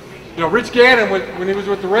 Rich Gannon, when he was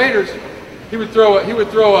with the Raiders, he would throw a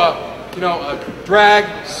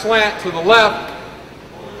drag slant to the left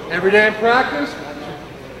every day in practice.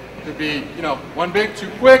 Could be, 1 big, 2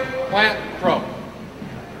 quick, plant, throw.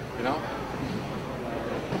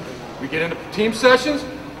 We get into team sessions,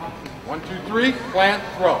 1, 2, 3, plant,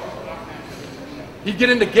 throw. He'd get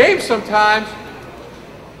into games sometimes,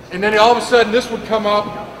 and then all of a sudden this would come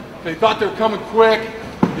up. They thought they were coming quick,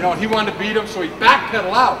 and he wanted to beat them, so he'd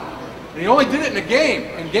backpedal out. And he only did it in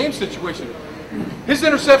game situation. His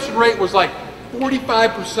interception rate was like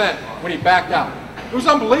 45% when he backed out. It was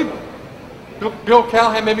unbelievable. Bill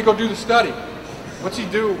Callahan made me go do the study. What's he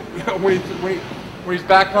do when he's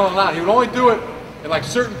backpedaling out? He would only do it in like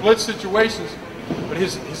certain blitz situations, but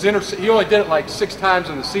he only did it like 6 times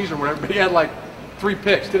in the season or whatever, but he had like 3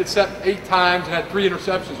 picks. Did it 8 times and had 3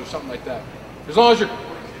 interceptions or something like that. As long as you're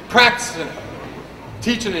practicing it,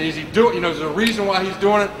 teaching it, there's a reason why he's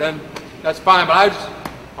doing it, then that's fine. But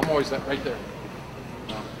I'm always right there.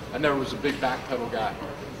 I never was a big backpedal guy.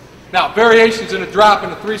 Now, variations in a drop,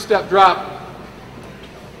 in a 3-step drop.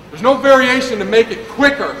 There's no variation to make it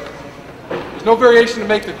quicker. There's no variation to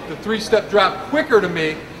make the 3-step drop quicker to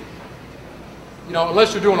me,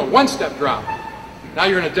 unless you're doing a 1-step drop. Now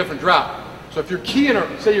you're in a different drop. So if you're keying, you're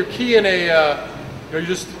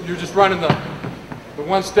just running the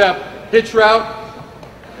 1-step hitch route,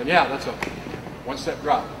 then yeah, that's a 1-step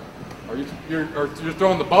drop. Or you're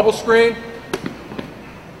throwing the bubble screen,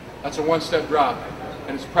 that's a 1-step drop,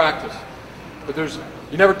 and it's practice. But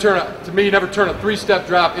you never turn a 3-step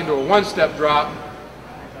drop into a 1-step drop.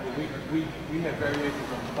 We have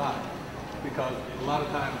variations on the spot because a lot of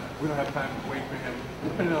times we don't have time to wait for him,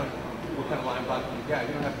 depending on what kind of line blocking you got.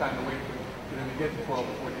 You don't have time to wait for him to get to 12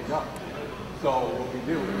 before he up. So what we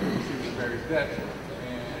do is we see the various steps,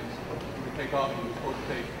 and we take off, and you're supposed to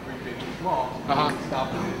take 3 big and small,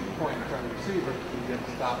 stop at any point in front of the receiver, and then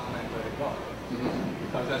stop and then let it go.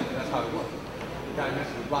 Because that's how it works. The guy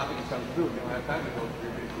misses the block and he comes through, you don't have time to go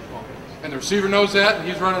 3 big and small. And the receiver knows that, and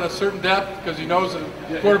he's running a certain depth because he knows that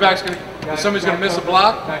the quarterback's somebody's going to miss a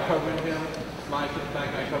block. Guy covering him, slides to the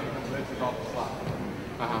back, guy covering him, blitzes off the slot.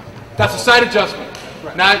 That's a side adjustment.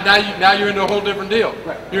 Right. Now you're into a whole different deal.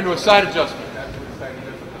 Right. You're into a side adjustment. That's what the side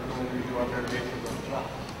adjustment is when we do our variations on the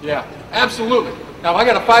drop. Yeah, absolutely. Now, if I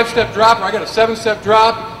got a 5-step drop or I got a 7-step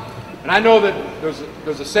drop, and I know that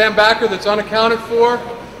there's a Sam backer that's unaccounted for,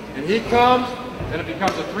 and he comes, then it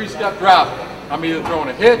becomes a 3-step drop. I'm either throwing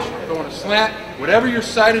a hitch, throwing a slant, whatever your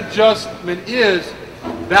side adjustment is,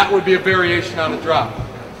 that would be a variation on a drop.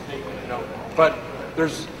 But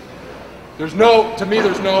there's no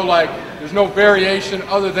variation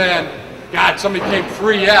other than, God, somebody came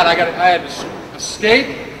free at, I had to escape,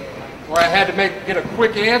 or I had to get a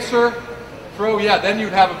quick answer, throw, yeah, then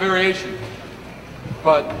you'd have a variation.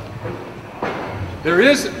 But there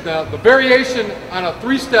is, the variation on a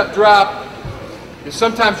 3-step drop is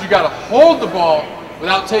sometimes you got to hold the ball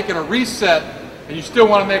without taking a reset, and you still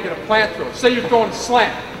want to make it a plant throw. Say you're throwing a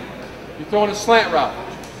slant. You're throwing a slant route.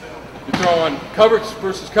 You're throwing coverage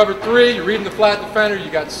versus cover 3. You're reading the flat defender.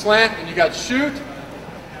 You got slant and you got shoot.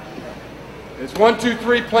 It's 1, 2,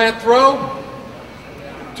 3 plant throw.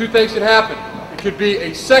 2 things can happen. It could be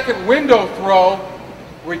a second window throw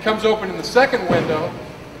where he comes open in the second window,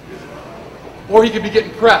 or he could be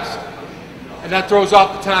getting pressed, and that throws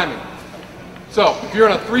off the timing. So if you're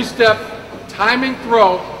on a 3-step timing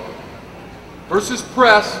throw versus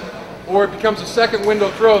press, or it becomes a second window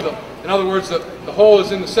throw, in other words, the hole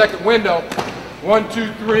is in the second window, 1,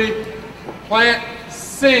 2, 3, plant,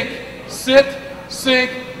 sink, sit, sink,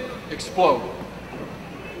 explode.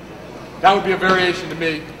 That would be a variation to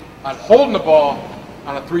me on holding the ball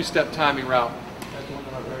on a 3-step timing route. That's one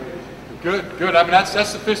of our variations. Good, good. I mean, that's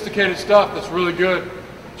sophisticated stuff. That's really good.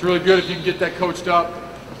 It's really good if you can get that coached up.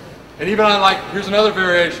 And even on, like, here's another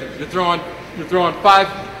variation. You're throwing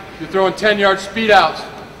 10-yard speed outs,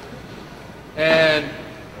 and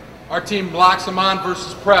our team blocks them on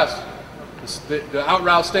versus press. The out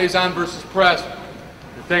route stays on versus press.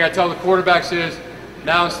 The thing I tell the quarterbacks is,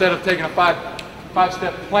 now instead of taking a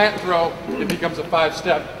five-step plant throw, it becomes a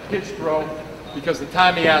 5-step pitch throw because the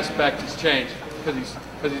timing aspect has changed because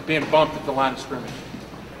he's being bumped at the line of scrimmage.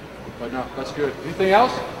 But no, that's good. Anything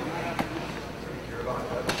else?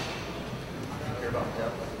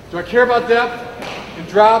 Do I care about depth in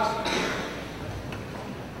drops?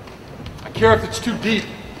 I care if it's too deep.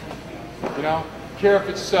 You know, I care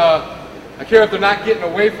if they're not getting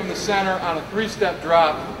away from the center on a 3-step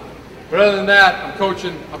drop. But other than that, I'm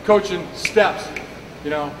coaching steps. You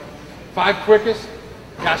know, 5 quickest.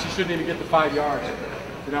 Gosh, you shouldn't even get the 5 yards.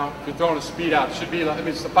 You know, if you're throwing a speed out, it should be. I mean,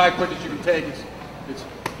 it's the 5 quickest you can take. It's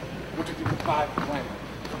 1, 2, 3, 4, 5 playing.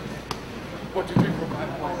 1, 2, 3, 4,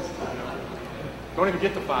 5 playing. Don't even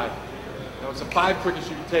get the 5. You know, it's the 5 quickest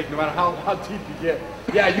you can take, no matter how deep you get.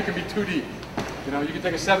 Yeah, you can be too deep. You know, you can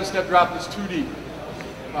take a 7-step drop that's too deep.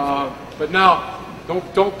 But no, don't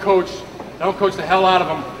coach the hell out of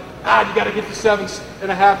them. You got to get to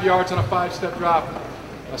 7.5 yards on a 5-step drop.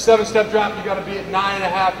 A 7-step drop, you got to be at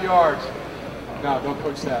 9.5 yards. No, don't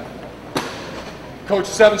coach that. Coach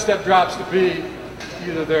 7-step drops to be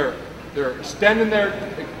either they're extending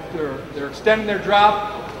their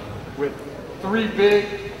drop with 3 big,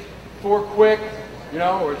 4 quick, you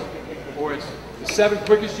know, or it's the 7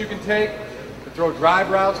 quickest you can take to throw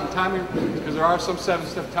drive routes and timing, because there are some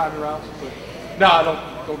 7-step timing routes. But no,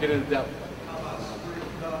 don't get into depth.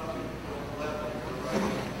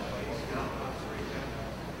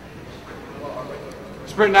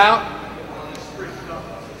 Sprint out.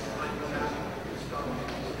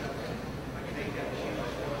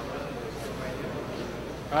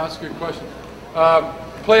 That's a good question.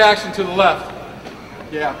 Play action to the left.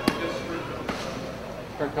 Yeah.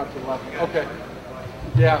 Turn cut to the left. Okay.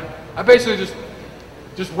 Yeah. I basically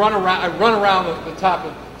just run around. I run around the top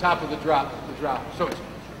of the drop. So it's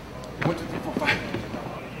 1, 2, 3, 4, 5.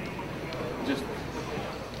 Just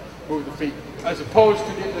move the feet, as opposed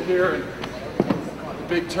to getting to here and the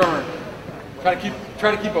big turn. Try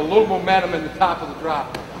to keep a little momentum in the top of the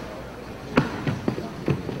drop.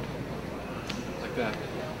 Like that.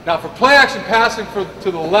 Now for play action passing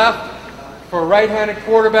to the left for a right-handed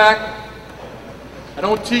quarterback, I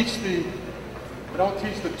don't teach the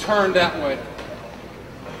turn that way.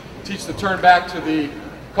 I teach the turn back to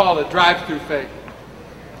call it a drive-through fake.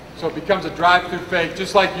 So it becomes a drive-through fake,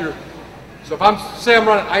 just like so if I'm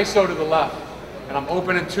running ISO to the left and I'm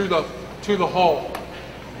opening to the hole.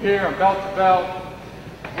 Here I'm belt to belt,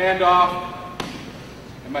 hand off,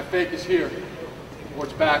 and my fake is here, or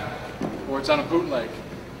it's back, or it's on a bootleg.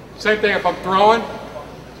 Same thing if I'm throwing.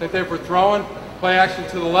 Same thing if we're throwing. Play action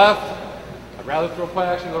to the left. I'd rather throw play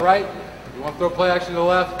action to the right. If you want to throw play action to the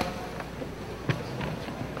left,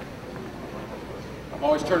 I'm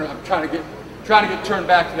always turning. I'm trying to get turned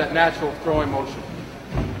back to that natural throwing motion.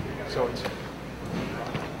 So it's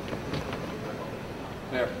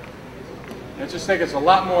there. And I just think it's a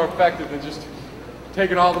lot more effective than just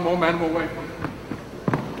taking all the momentum away from it.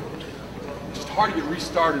 It's just hard to get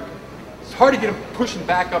restarted. It's hard to get them pushing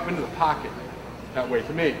back up into the pocket that way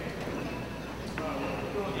to me.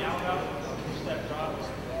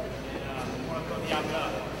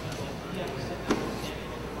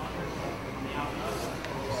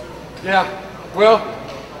 Yeah, well,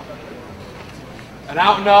 an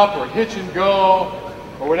out and up or hitch and go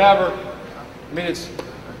or whatever. I mean, it's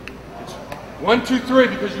 1, 2, 3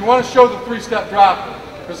 because you want to show the 3-step drop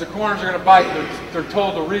because the corners are going to bite. They're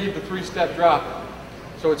told to read the 3-step drop.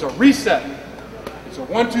 So it's a reset. It's a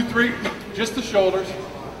 1, 2, 3, just the shoulders.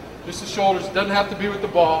 Just the shoulders. It doesn't have to be with the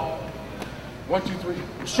ball. 1, 2, 3,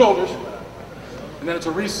 shoulders. And then it's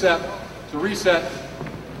a reset. It's a reset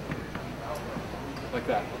like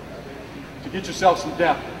that. To get yourself some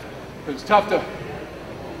depth. Because it's tough to,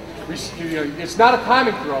 it's not a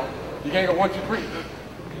timing throw. You can't go 1, 2, 3.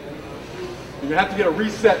 You have to get a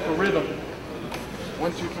reset for rhythm.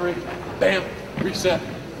 1, 2, 3, bam, reset,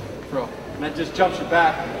 throw. And that just jumps you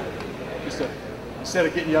back instead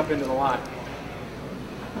of getting you up into the line.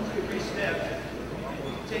 Reset.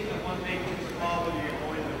 Take the one big small whether you're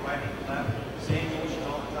going to the right or the left. Same motion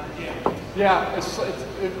all the time. Yeah,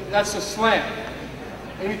 that's a slant.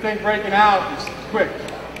 Anything breaking out is quick.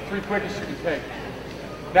 3 quickest you can take.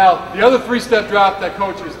 Now, the other three-step drop that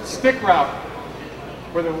coach is the stick route,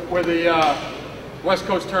 where the West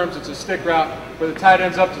Coast terms it's a stick route, where the tight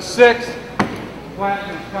end's up to 6,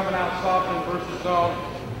 plant is coming out softening versus zone,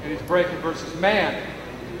 and he's breaking versus man.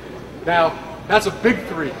 Now, that's a big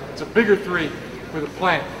 3. It's a bigger 3 with a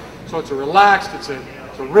plant. So it's a relaxed, it's a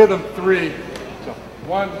rhythm 3. So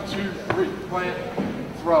 1, 2, 3, plant,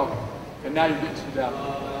 throw, and now you're getting some depth.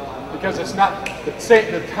 Because it's not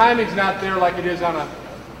the timing's not there like it is on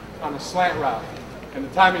a slant route, and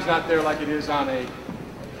the timing's not there like it is on a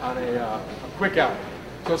quick out.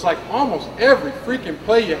 So it's like almost every freaking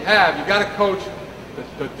play you have, you got to coach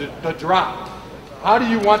the drop. How do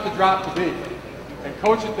you want the drop to be? And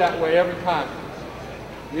coach it that way every time.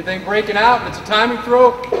 Anything breaking out, and it's a timing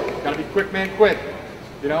throw, got to be quick man quick.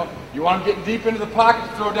 You know, you want them getting deep into the pocket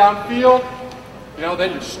to throw downfield. You know,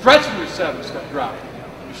 then you're stretching your 7-step drop.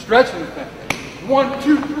 You're stretching the thing. 1,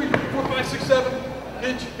 2, 3, 4, 5, 6, 7.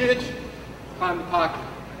 Hitch, climb the pocket.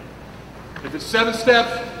 If it's 7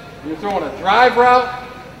 steps, and you're throwing a drive route,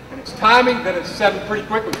 and it's timing, then it's 7 pretty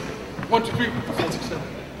quickly. 1, 2, 3, 4, 5, 6, 7.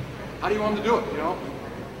 How do you want him to do it, you know?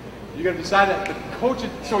 You got to decide that, but coach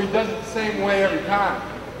it so he does it the same way every time.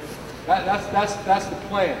 That's the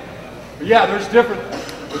plan. But yeah, there's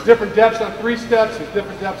different depths on 3 steps, there's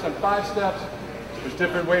different depths on 5 steps, there's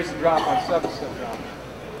different ways to drop on 7-step drop.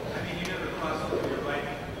 I mean, you never cross over your right,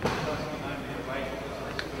 crossing on your right.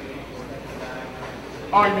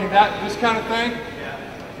 Oh, you mean this kind of thing? Yeah.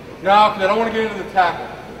 No, because I don't want to get into the tackle.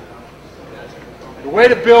 The way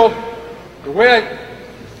to build, the way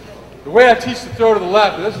I teach to throw to the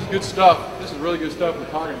left, and this is good stuff. This is really good stuff we're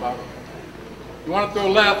talking about. You want to throw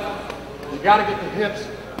left, you got to get the hips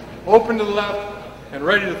open to the left and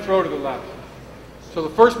ready to throw to the left. So the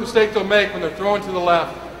first mistake they'll make when they're throwing to the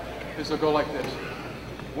left is they'll go like this.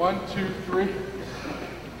 1, 2, 3, and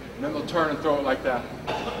then they'll turn and throw it like that.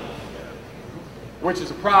 Which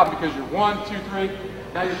is a problem because you're 1, 2, 3.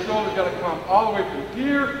 Now your shoulder's got to come all the way from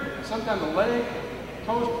here, and sometimes the leg,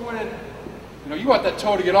 toes pointed. You know, you want that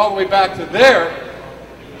toe to get all the way back to there.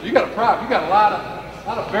 So you got a problem. You got a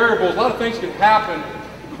lot of variables, a lot of things can happen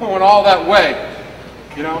going all that way.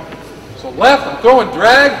 You know? So left, I'm throwing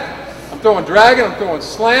drag, I'm throwing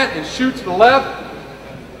slant and shoot to the left.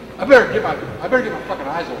 I better get my fucking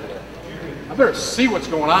eyes over there. I better see what's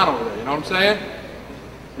going on over there, you know what I'm saying?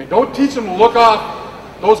 I mean, don't teach them to look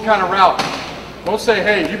off those kind of routes. Don't say,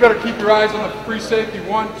 hey, you better keep your eyes on the free safety,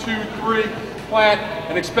 1, 2, 3, plant,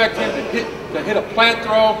 and expect him to hit a plant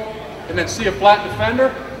throw and then see a flat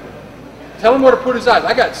defender. Tell him where to put his eyes.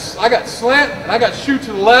 I got slant and I got shoot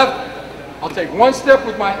to the left. I'll take 1 step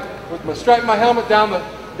with my stripe my helmet down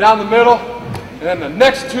the middle, and then the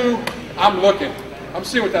next 2, I'm looking. I'm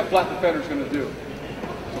seeing what that flat defender is going to do.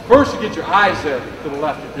 So first you get your eyes there to the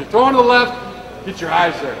left. If you're throwing to the left, get your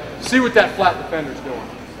eyes there. See what that flat defender is doing.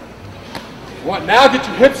 Now get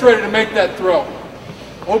your hips ready to make that throw.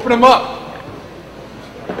 Open them up.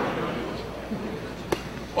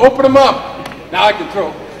 Open them up. Now I can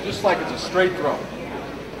throw just like it's a straight throw.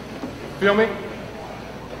 Feel me?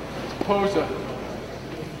 As opposed to,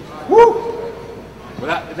 whoo!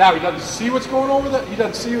 Now he doesn't see what's going over there. He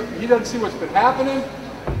doesn't see what's been happening.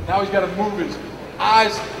 Now he's got to move his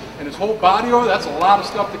eyes and his whole body over. That's a lot of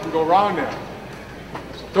stuff that can go wrong there.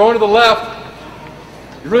 So throwing to the left,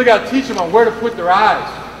 you really got to teach them on where to put their eyes.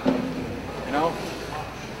 You know,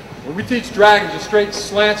 when we teach drag, it's just straight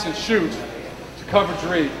slants and shoots. It's a coverage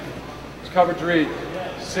read. It's coverage read.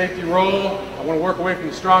 Safety roll. I want to work away from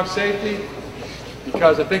the strong safety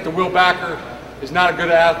because I think the wheel backer is not a good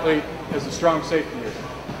athlete as the strong safety is.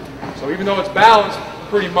 So even though it's balanced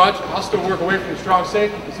pretty much, I'll still work away from the strong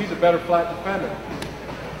safety because he's a better flat defender.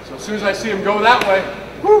 So as soon as I see him go that way,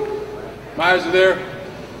 whoop, my eyes are there,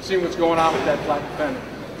 seeing what's going on with that flat defender,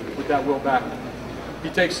 with that wheel backer. He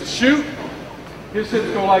takes the shoot, his hips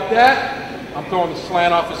go like that, I'm throwing the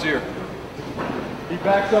slant off his ear. He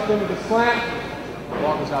backs up into the slant,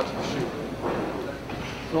 ball goes out to the shoot.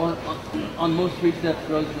 So on most 3-step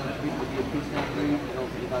throws, would be a 3-step three, you don't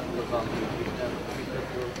have to look off the 3-step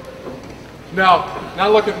throws? No,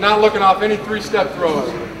 not looking off any 3-step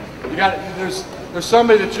throws. You got there's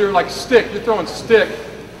somebody that you're like stick. You're throwing stick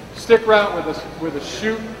route with a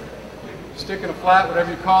shoot, stick and a flat,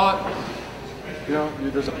 whatever you call it. You know,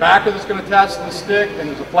 there's a backer that's going to attach to the stick, and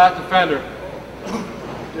there's a flat defender.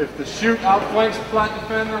 If the shoot outflanks the flat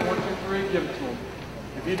defender, 1, 2, 3, give it to him.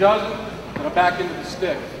 If he doesn't, then I'm back into the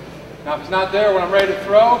stick. Now, if it's not there when I'm ready to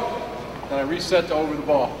throw, then I reset to over the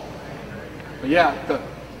ball. But yeah, the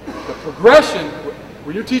progression,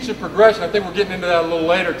 when you're teaching progression, I think we're getting into that a little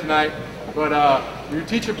later tonight, but when you're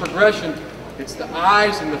teaching progression, it's the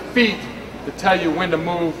eyes and the feet to tell you when to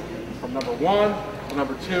move from number 1 to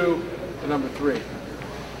number 2 to number 3.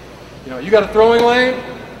 You know, you got a throwing lane.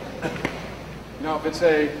 You know, if it's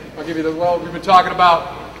I'll give you the, well, we've been talking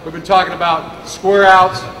about square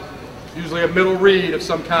outs, usually a middle read of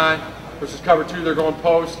some kind, versus cover 2, they're going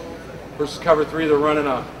post, versus cover 3, they're running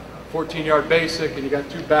a 14-yard basic, and you got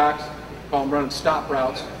 2 backs, call them running stop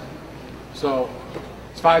routes. So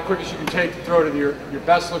it's 5 quickest you can take to throw to your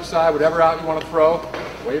best look side, whatever out you want to throw,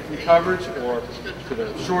 away from coverage, or to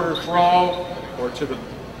the shorter throw, or to the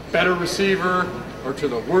better receiver, or to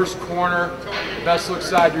the worst corner. The best look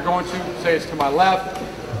side you're going to, say it's to my left,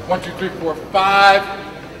 1, 2, 3, 4, 5.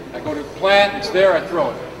 I go to the plant, it's there, I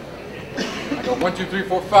throw it. I go 1, 2, 3,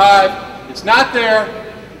 4, 5. It's not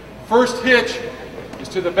there. First hitch is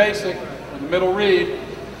to the basic, or the middle read.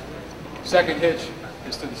 Second hitch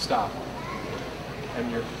is to the stop.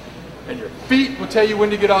 And your feet will tell you when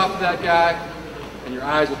to get off of that guy, and your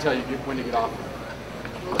eyes will tell you when to get off of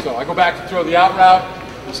him. So I go back to throw the out route.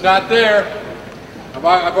 It's not there. I've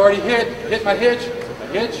already hit my hitch. I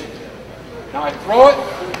hitch. Now I throw it.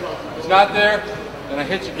 It's not there. Then I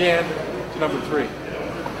hitch again to number 3.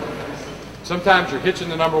 Sometimes you're hitching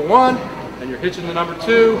the number 1, and you're hitching the number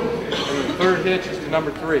 2, and the third hitch is to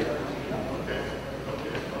number 3.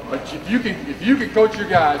 But if you can coach your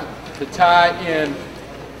guys to tie in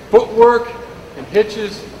footwork and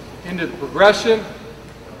hitches into the progression,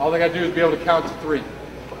 all they got to do is be able to count to 3,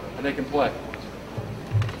 and they can play.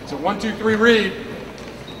 It's a 1, 2, 3 read.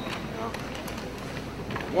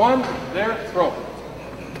 1, there, throw it.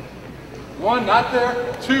 1, not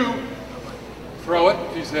there. 2, throw it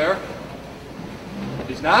if he's there. If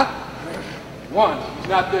he's not, 1, he's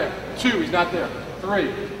not there. 2, he's not there.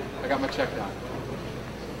 3, I got my check down.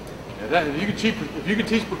 Yeah, if you can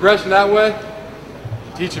teach progression that way,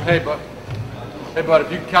 teach him, hey bud,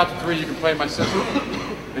 if you can count to 3, you can play my system,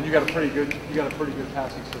 then you got a pretty good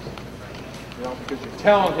passing system. You know, because you're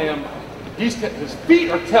telling him, his feet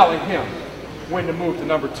are telling him when to move to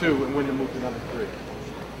number 2 and when to move to number 3.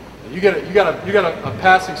 And you got a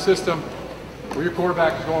passing system where your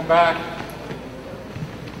quarterback is going back,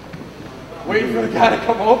 waiting for the guy to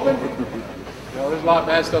come open. You know, there's a lot of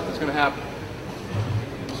bad stuff that's going to happen.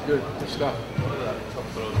 It's good stuff. What are some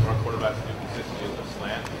of those our quarterbacks do consistently with the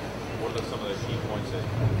slant? What are some of the key points that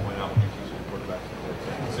you point out when you're teaching quarterbacks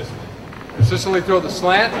to consistently? Consistently throw the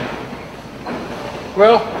slant?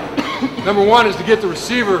 Well, number 1 is to get the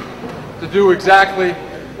receiver to do exactly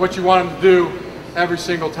what you want him to do every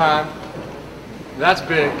single time. That's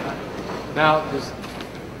big. Now, there's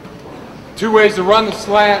 2 ways to run the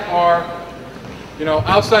slant are, you know,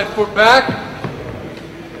 outside foot back.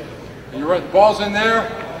 And you're right, the ball's in there.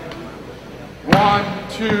 1,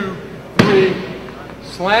 2, 3,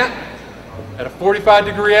 slant at a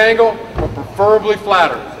 45-degree angle, or preferably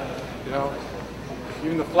flatter. You know,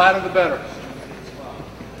 even the flatter the better.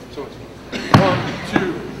 So it's 1,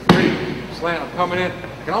 2, 3, slant. I'm coming in.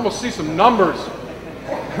 I can almost see some numbers.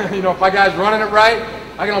 You know, if my guy's running it right,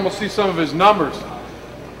 I can almost see some of his numbers.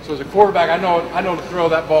 So as a quarterback, I know to throw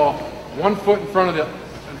that ball 1 foot in front of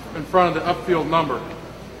the upfield number.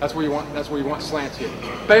 That's where you want slants hit.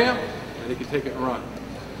 Bam, and he can take it and run.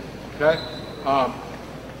 Okay.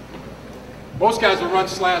 Most guys will run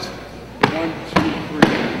slants 1, 2,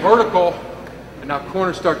 3 vertical, and now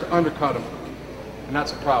corners start to undercut them, and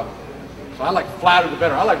that's a problem. So I like flatter the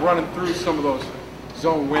better. I like running through some of those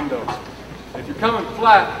zone windows. And if you're coming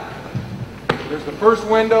flat, there's the first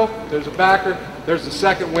window, there's a backer, there's the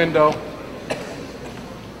second window.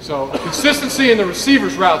 So consistency in the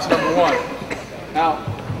receiver's routes, number 1. Now,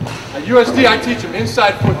 at USD, I teach them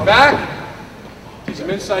inside foot back, teach them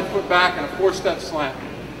inside foot back and a 4-step slant.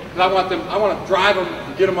 Because I want to drive them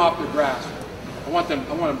and get them off their grasp. I want them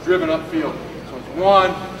driven upfield. So it's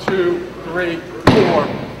 1, 2, 3, 4,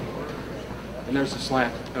 and there's the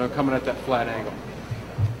slant, and I'm coming at that flat angle.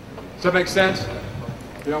 Does that make sense?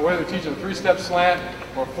 You know, whether they're teaching a 3-step slant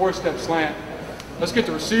or a 4-step slant, let's get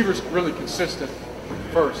the receivers really consistent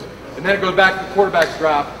first. And then it goes back to the quarterback's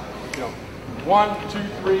drop. You know, 1, 2,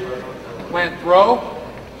 3, plant throw,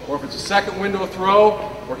 or if it's a second window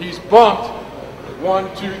throw, or he's bumped,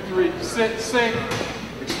 1, 2, 3, sit, sink,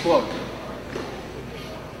 explode.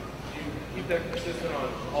 Keep that consistent on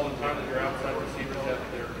all the time that your outside receivers have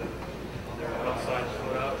their outside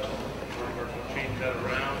foot out, or change that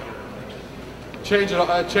around. Change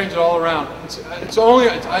it all around. It's only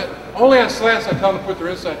on slants I tell them to put their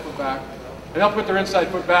inside foot back, and they'll put their inside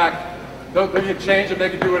foot back. They can change it. They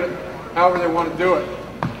can do it however they want to do it.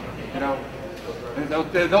 You know, and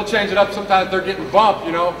they'll change it up. Sometimes they're getting bumped.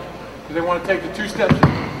 You know, because they want to take the 2 steps.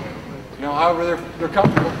 You know, however they're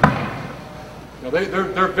comfortable. You know,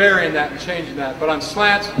 they're varying that and changing that. But on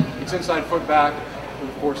slants, it's inside foot back with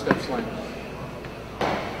a 4-step slant.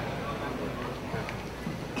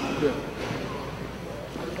 Good.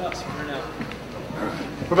 What about sprint out?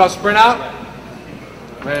 What about sprint out?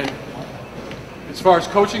 Man, as far as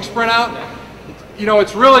coaching sprint out, you know,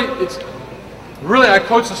 it's really I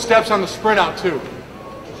coach the steps on the sprint out too.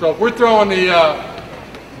 So if we're throwing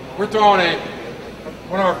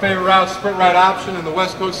one of our favorite routes, sprint right option in the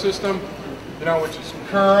West Coast system, you know, which is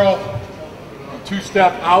curl,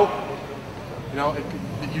 2-step out. You know,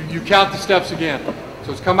 you count the steps again.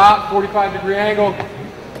 So it's come out, 45-degree angle.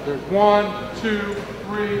 There's 1, 2,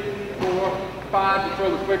 3, 4, 5. You throw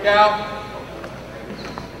the quick out.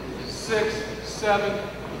 6, 7.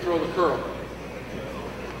 You throw the curl.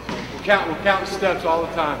 We're counting steps all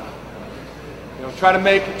the time. You know, trying to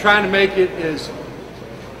make it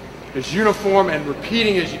as uniform and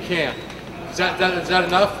repeating as you can. Is that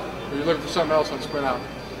enough? Or are you looking for something else on sprint out?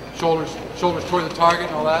 Shoulders toward the target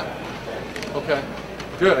and all that? Okay.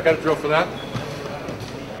 Good. I got a drill for that.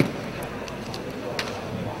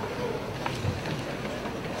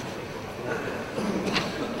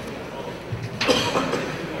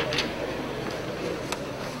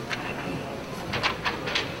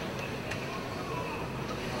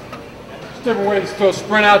 Different ways to throw a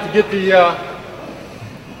sprint out to get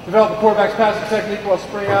develop the quarterback's passing technique while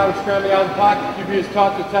sprinting out and scrambling out of the pocket. QB is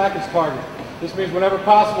taught to attack his target. This means whenever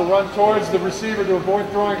possible, run towards the receiver to avoid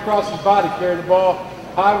throwing across his body. Carry the ball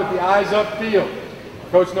high with the eyes upfield.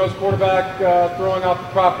 Coach knows quarterback throwing off the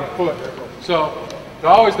proper foot. So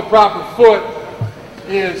always the proper foot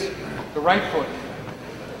is the right foot.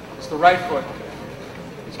 It's the right foot.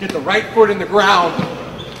 Let's get the right foot in the ground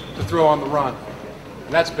to throw on the run.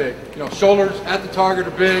 And that's big. You know, shoulders at the target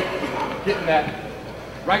are big. Getting that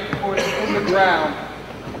right foot in the ground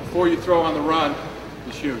before you throw on the run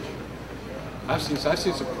is huge. I've seen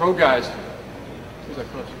some pro guys. Who's that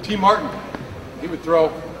coach? T. Martin. He would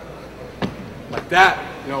throw like that.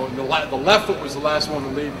 You know, the left foot was the last one to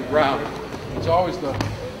leave the ground. It's always the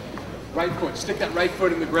right foot. Stick that right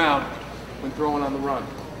foot in the ground when throwing on the run.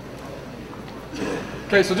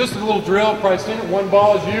 Okay, so just a little drill, probably seen it. One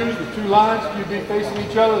ball is used with 2 lines, QB facing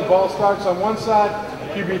each other. The ball starts on one side,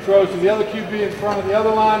 QB throws to the other QB in front of the other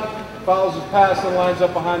line, follows his pass and lines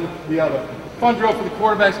up behind the other. Fun drill for the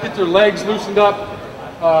quarterbacks, get their legs loosened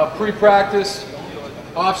up, pre-practice,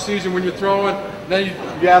 off-season when you're throwing. Then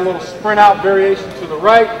you add a little sprint out variation to the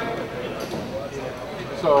right.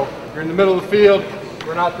 So you're in the middle of the field,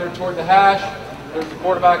 we're out there toward the hash. There's the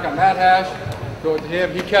quarterback on that hash. Throw it to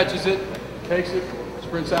him, he catches it, takes it,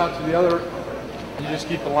 sprints out to the other. You just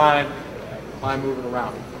keep the line moving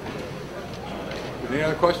around. Any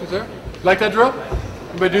other questions there? You like that drill?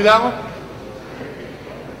 Anybody do that one?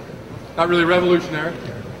 Not really revolutionary.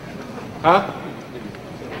 Huh?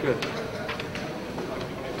 Good.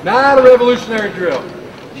 Not a revolutionary drill.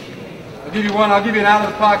 I'll give you one. I'll give you an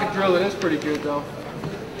out-of-the-pocket drill that is pretty good, though.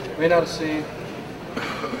 May not have seen.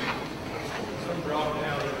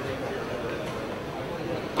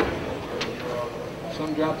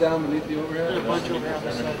 Some drop down beneath the overhead. There's a bunch over on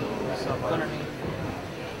this side. Underneath.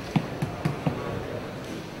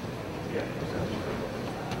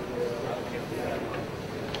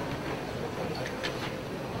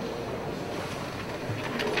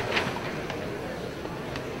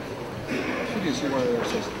 You see one of those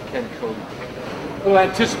says Ken Cody. Well, I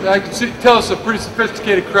can tell it's a pretty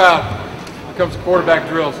sophisticated crowd when it comes to quarterback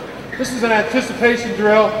drills. This is an anticipation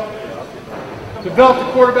drill to develop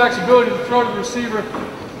the quarterback's ability to throw to the receiver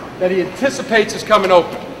that he anticipates is coming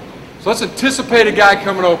open. So let's anticipate a guy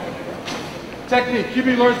coming open. Technique,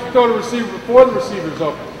 QB learns to throw to the receiver before the receiver is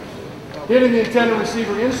open. Hitting the intended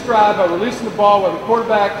receiver in stride by releasing the ball while the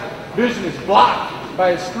quarterback vision is blocked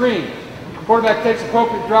by a screen. The quarterback takes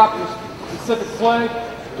appropriate drop to a specific play.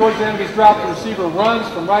 Towards the end of his drop, the receiver runs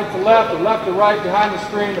from right to left or left to right behind the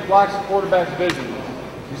screen that blocks the quarterback's vision.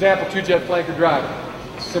 Example, 2-jet flanker drive.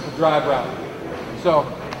 It's a simple drive route. So,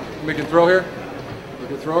 we can throw here. You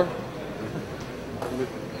can throw her.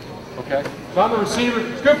 Okay. So on the receiver,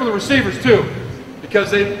 it's good for the receivers too, because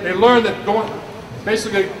they learn that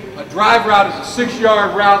basically a drive route is a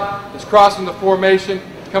 6-yard route that's crossing the formation,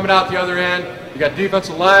 coming out the other end. You got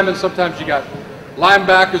defensive linemen, sometimes you got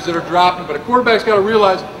linebackers that are dropping, but a quarterback's got to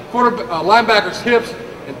realize linebackers' hips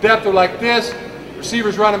and depth are like this.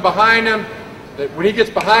 Receiver's running behind him. That when he gets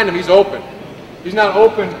behind him, he's open. He's not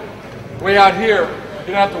open way out here.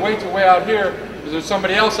 You don't have to wait till way out here because there's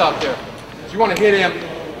somebody else out there. So you want to hit him.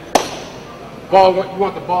 You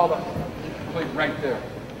want the ball to play right there.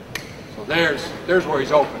 So there's where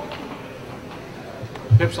he's open.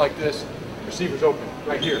 Hips like this. Receiver's open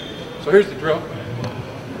right here. So here's the drill.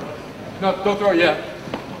 No, don't throw it yet.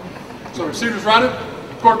 So receiver's running,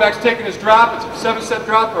 quarterback's taking his drop. It's a 7-step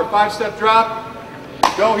drop or a 5-step drop.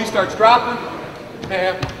 Go, he starts dropping.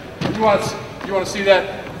 And you want to see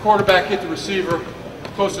that quarterback hit the receiver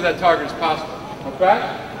close to that target as possible. Okay?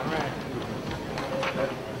 All right.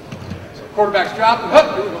 So quarterback's dropping.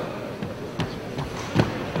 Hup, here we go.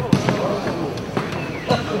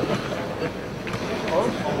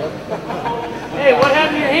 Hey, what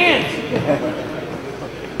happened to your hands?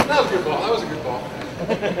 That was a good ball. That was a good ball.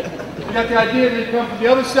 You got the idea that you come from the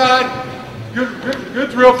other side. Good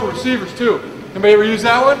drill for receivers too. Anybody ever use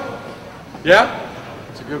that one? Yeah?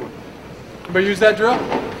 It's a good one. Anybody use that drill?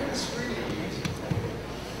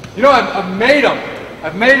 You know, I've made them.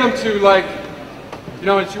 I've made them to like, you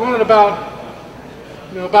know, you want it about,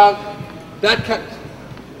 you know, about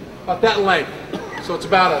that length. So it's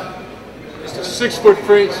about just a 6-foot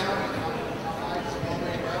freeze.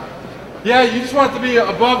 Yeah, you just want it to be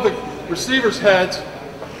above the receivers' heads,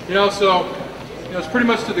 you know, so you know it's pretty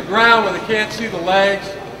much to the ground where they can't see the legs.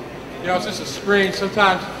 You know, it's just a screen.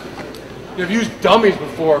 Sometimes you've used dummies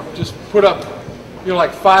before. Just put up, you know,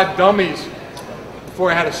 like 5 dummies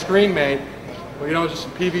before I had a screen made. Well, you know, just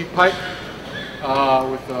some PV pipe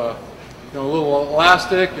with you know, a little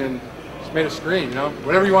elastic and just made a screen. You know,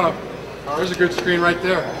 whatever you want to. Oh, there's a good screen right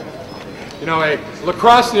there. You know, a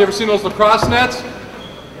lacrosse. You ever seen those lacrosse nets?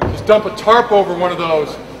 Just dump a tarp over one of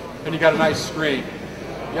those, and you got a nice screen.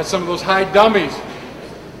 You got some of those high dummies.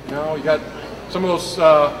 You know, you got some of those.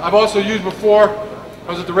 I've also used before. I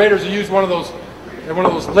was at the Raiders. I used one of those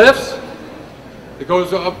lifts that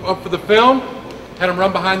goes up for the film. Had them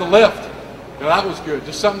run behind the lift. You know, that was good.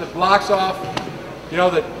 Just something that blocks off. You know,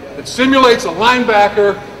 that simulates a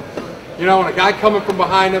linebacker. You know, and a guy coming from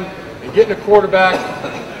behind him and getting a quarterback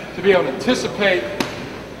to be able to anticipate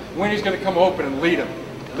when he's going to come open and leading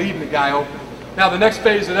the guy open. Now the next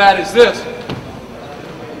phase of that is this.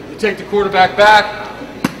 You take the quarterback back,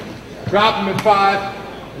 drop him at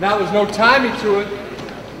 5. Now there's no timing to it.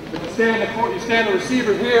 But you stand the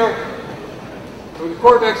receiver here. When the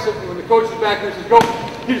coach is back here and says, go,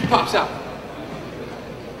 he just pops out.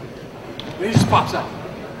 And he just pops out.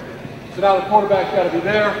 So now the quarterback's got to be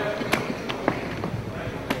there.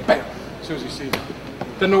 Bam, as soon as he sees him.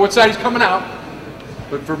 Doesn't know what side he's coming out,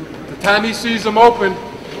 but for the time he sees him open,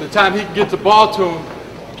 the time he can get the ball to him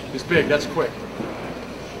is big. That's quick.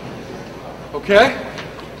 Okay?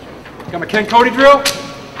 Got my Ken Cody drill?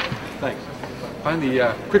 Thanks. Find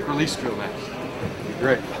the quick release drill next. Be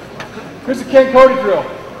great. Here's the Ken Cody drill.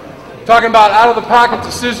 Talking about out of the pocket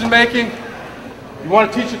decision making. You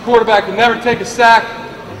want to teach a quarterback to never take a sack,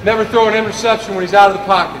 never throw an interception when he's out of the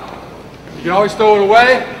pocket. You can always throw it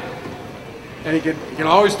away, and he can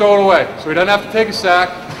always throw it away. So he doesn't have to take a sack,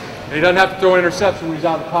 and he doesn't have to throw an interception when he's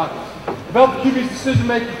out of the pocket. Develop the QB's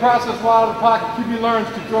decision-making process while out of the pocket. QB learns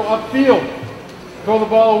to throw upfield, throw the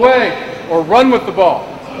ball away, or run with the ball.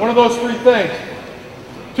 One of those 3 things.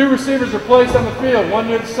 2 receivers are placed on the field, one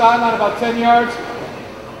near the sideline about 10 yards.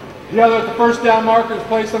 The other at the first down marker is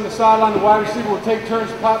placed on the sideline. The wide receiver will take turns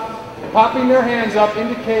popping their hands up,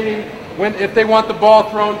 indicating if they want the ball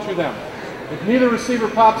thrown to them. If neither receiver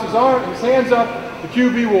pops his hands up, the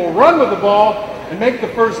QB will run with the ball and make the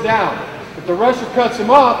first down. If the rusher cuts him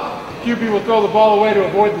up, the QB will throw the ball away to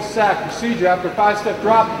avoid the sack procedure. After a 5-step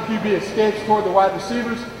drop, the QB escapes toward the wide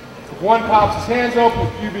receivers. If one pops his hands open,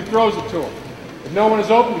 the QB throws it to him. If no one is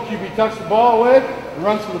open, the QB tucks the ball away and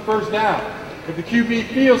runs for the first down. If the QB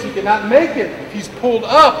feels he cannot make it, if he's pulled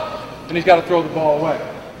up, then he's got to throw the ball away.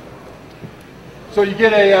 So you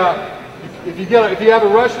get if you have a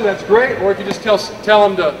rusher, that's great. Or if you just tell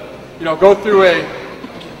him to, you know, go through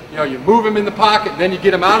you move him in the pocket, then you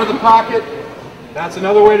get him out of the pocket. That's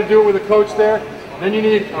another way to do it with a coach there. Then you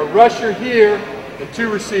need a rusher here and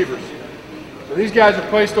 2 receivers. So these guys are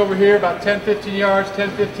placed over here about 10, 15 yards,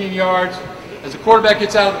 10, 15 yards. As the quarterback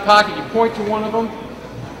gets out of the pocket, you point to one of them,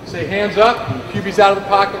 say hands up, and the QB's out of the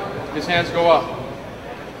pocket, his hands go up.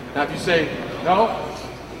 Now if you say no,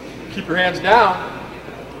 keep your hands down,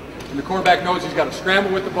 and the quarterback knows he's got to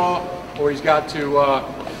scramble with the ball, or he's got to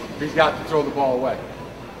throw the ball away.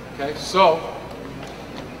 Okay, so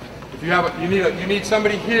if you need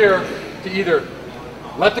somebody here to either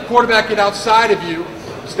let the quarterback get outside of you,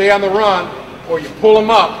 stay on the run, or you pull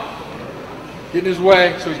him up, get in his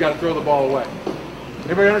way, so he's got to throw the ball away.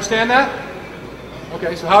 Everybody understand that?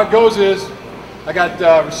 Okay, so how it goes is, I got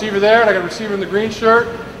a receiver there, and I got a receiver in the green shirt.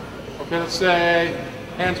 Okay, let's say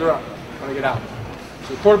hands are up when I get out.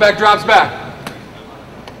 So the quarterback drops back.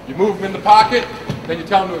 You move him in the pocket, then you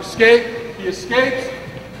tell him to escape. He escapes.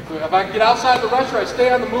 So if I get outside the rusher, I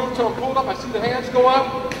stay on the move until I'm pulled up. I see the hands go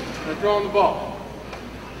up. and I throw him the ball.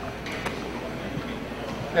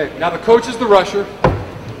 Okay, now the coach is the rusher.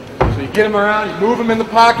 So you get him around, you move him in the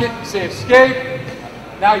pocket, you say escape.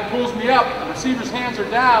 Now he pulls me up, the receiver's hands are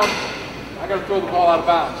down, I got to throw the ball out of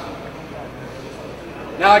bounds.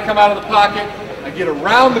 Now I come out of the pocket, I get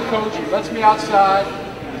around the coach, he lets me outside,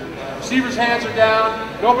 receiver's hands are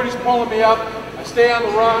down, nobody's pulling me up, I stay on the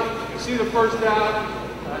run, see the first down,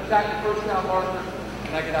 I attack the first down marker,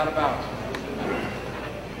 and I get out of bounds.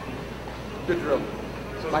 Good drill.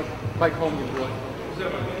 Mike Holmes drill.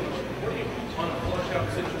 On a flush out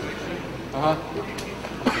situation, back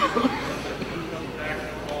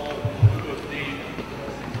the ball goes deep,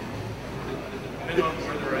 depending on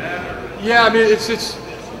where they're at. Or Yeah, I mean it's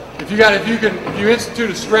if you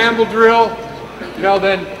institute a scramble drill, you know,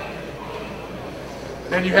 then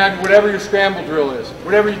you have whatever your scramble drill is,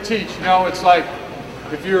 whatever you teach. You know, it's like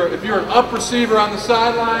if you're an up receiver on the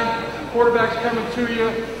sideline, the quarterback's coming to you,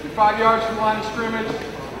 you're 5 yards from the line of scrimmage,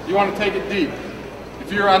 you want to take it deep.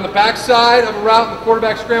 If you're on the backside of a route and the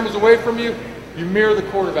quarterback scrambles away from you, you mirror the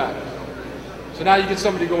quarterback. So now you get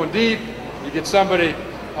somebody going deep, you get somebody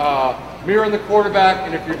mirroring the quarterback,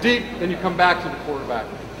 and if you're deep, then you come back to the quarterback.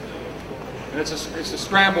 And it's a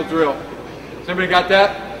scramble drill. Has anybody got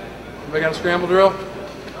that? Anybody got a scramble drill?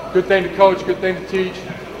 Good thing to coach, good thing to teach.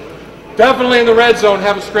 Definitely in the red zone,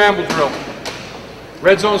 have a scramble drill.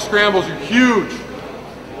 Red zone scrambles are huge.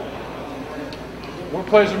 More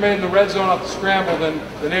plays are made in the red zone off the scramble than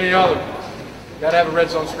any other. You got to have a red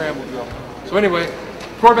zone scramble drill. So anyway,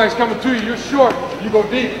 quarterback's coming to you, you're short, you go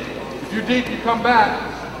deep. If you're deep, you come back.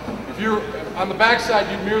 If you're on the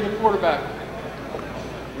backside, you mirror the quarterback.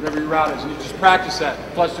 Whatever your route is, and you just practice that.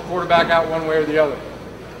 Flush the quarterback out one way or the other.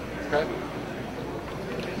 Okay?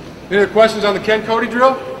 Any other questions on the Ken Cody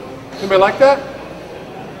drill? Anybody like that?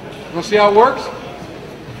 You want to see how it works?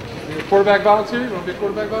 You a quarterback volunteer? You want to be a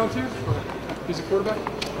quarterback volunteer? He's a quarterback?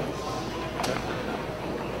 Okay.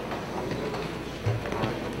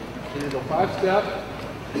 Here you go, 5-step.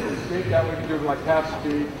 Escape, that way you can do it like half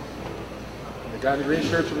speed. The guy in the green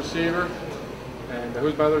shirt's a receiver. And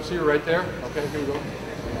who's my other receiver? Right there. Okay, here we go. Okay.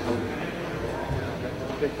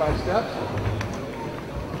 Take 5 steps.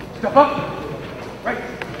 Step up. Right.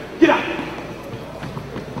 Get out.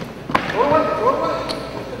 Forward, forward.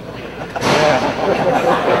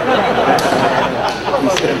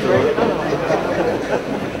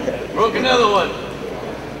 Broke another one.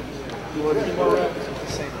 You want to keep more reps?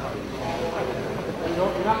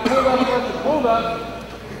 You're not pulled up unless you're pulled up.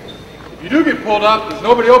 If you do get pulled up, there's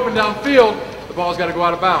nobody open downfield, the ball's got to go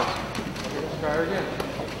out of bounds. Let's try her again.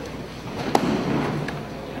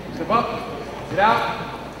 Step up. Get out.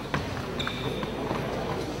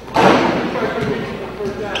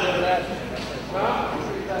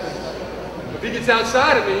 If he gets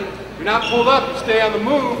outside of me, you're not pulled up, you stay on the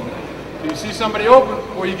move, so you see somebody open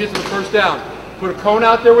before you get to the first down. Put a cone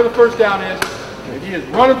out there where the first down is, and he is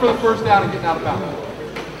running for the first down and getting out of bounds.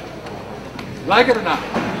 You like it or not?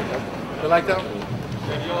 You like that one?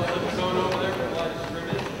 Have you also put a cone over there for the line of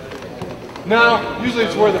scrimmage? No, usually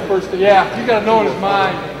it's where the first, yeah, you got to know in his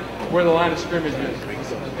mind where the line of scrimmage is.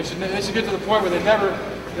 They should get to the point where they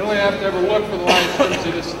don't have to ever look for the line of scrimmage,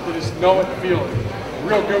 they just know it and feel it. The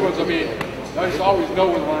real good ones, I mean, they just always know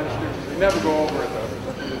where the line of scrimmage is. They never go over it though.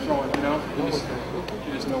 They're throwing, you know, you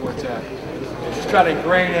just know where it's at. You just try to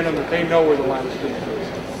ingrain in them that they know where the line of scrimmage is.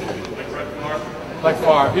 Like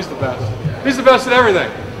Favre, he's the best. He's the best at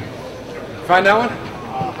everything. Find that one?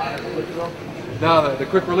 No, the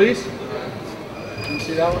quick release. Can you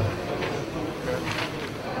see that one?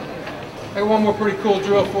 I got one more pretty cool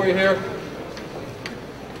drill for you here.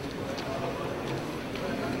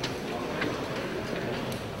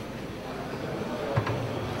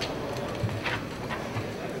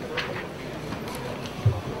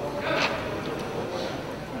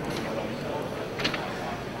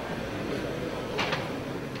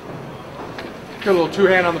 Get a little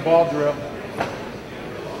two-hand on the ball drill.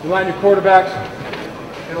 You line your quarterbacks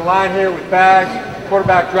in a line here with bags.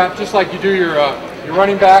 Quarterback drop just like you do your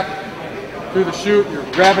running back through the chute. You're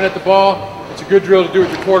grabbing at the ball. It's a good drill to do with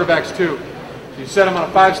your quarterbacks too. So you set them on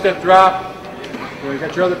a 5-step drop. You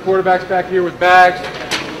got your other quarterbacks back here with bags.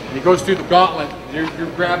 And he goes through the gauntlet. You're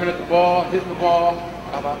grabbing at the ball, hitting the ball.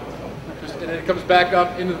 And then it comes back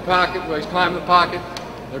up into the pocket. Well, he's climbing the pocket.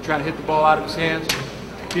 They're trying to hit the ball out of his hands.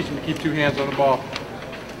 Teach him to keep 2 hands on the ball.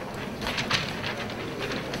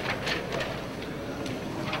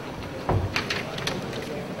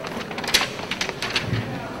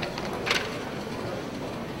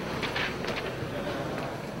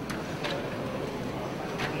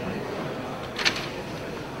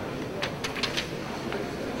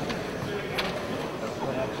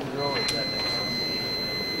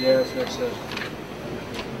 quarterback says.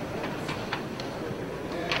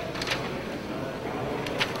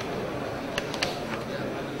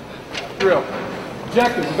 Drill.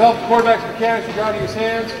 Objective, develop the quarterback's mechanics regarding his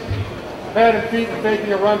hands, pad and feet, and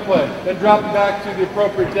faking a run play. Then drop him back to the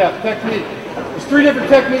appropriate depth. Technique. There's 3 different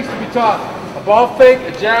techniques to be taught. A ball fake,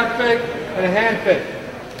 a jab fake, and a hand fake.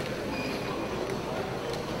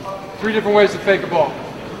 3 different ways to fake a ball.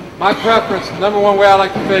 My preference, number 1 way I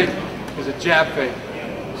like to fake is a jab fake.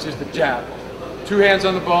 It's just a jab. 2 hands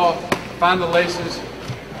on the ball, find the laces,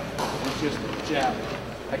 and it's just a jab.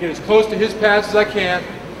 I get as close to his pads as I can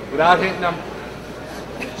without hitting him.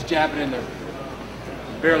 Just jab it in there.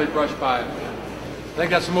 Barely brush by it. I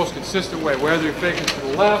think that's the most consistent way. Whether you're faking to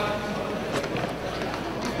the left,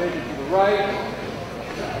 you're faking to the right,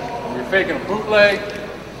 or you're faking a bootleg,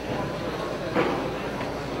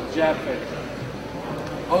 jab fake.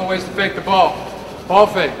 Other ways to fake the ball. Ball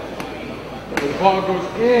fake. Where the ball goes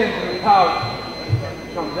in the pouch,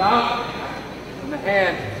 comes out, and the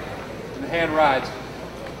hand rides.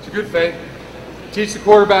 It's a good fake. Teach the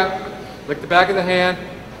quarterback, lick the back of the hand,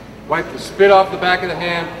 wipe the spit off the back of the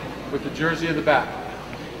hand with the jersey of the back.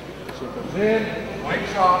 So it goes in,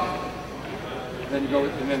 wipes off, and then you go,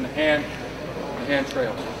 and then the hand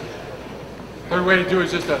trails. Third way to do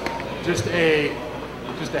it is just a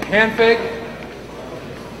hand fake.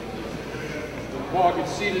 The ball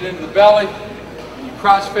gets seated into the belly, and you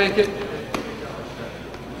cross fake it.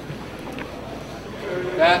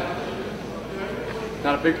 That.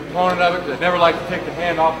 Not a big proponent of it because I never like to take the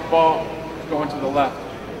hand off the ball going to the left.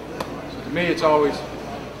 So to me, it's always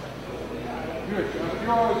good. If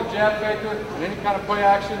you're always a jab faker in any kind of play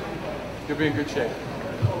action, you'll be in good shape.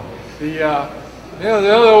 The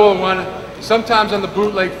other one, sometimes on the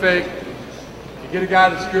bootleg fake, you get a guy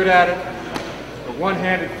that's good at it. A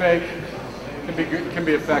one-handed fake can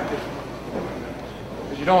be effective.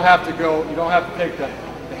 Because you don't have to take the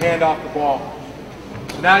hand off the ball.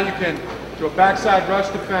 So now you can. To a backside rush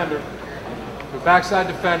defender,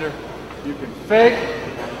 you can fake,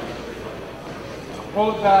 pull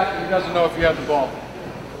it back, and he doesn't know if you have the ball,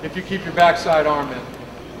 if you keep your backside arm in.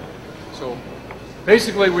 So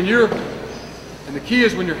basically and the key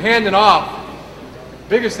is when you're handing off, the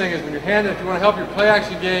biggest thing is when you're handing, if you want to help your play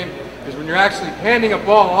action game, is when you're actually handing a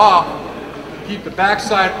ball off, keep the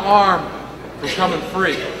backside arm from coming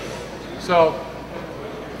free. So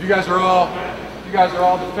if you guys are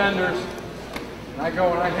all defenders, and I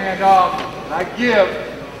go and I hand off, and I give,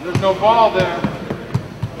 and there's no ball there,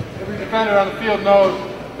 every defender on the field knows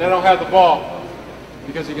they don't have the ball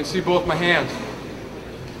because you can see both my hands.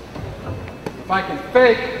 If I can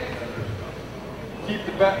fake, keep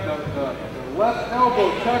the left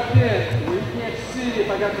elbow tucked in, where you can't see if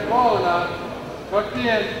I got the ball or not, tucked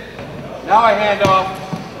in, now I hand off,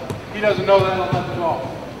 he doesn't know that I don't have the ball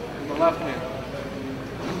in the left hand.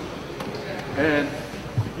 And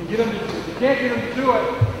if you can't get him to do it,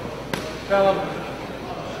 tell him,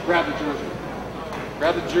 grab the jersey.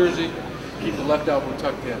 Grab the jersey, keep the left elbow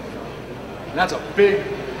tucked in. And that's a big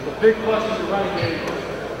plus in the running game.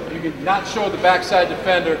 You can not show the backside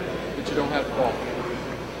defender that you don't have the ball.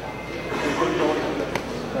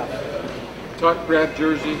 Tuck, grab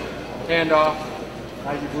jersey, hand off.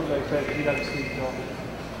 Now you bootleg fake, he doesn't see it, so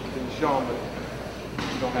you can show him that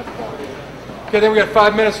you don't have the ball. Okay, then we got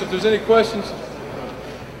 5 minutes. If there's any questions.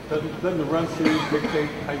 Doesn't the run series dictate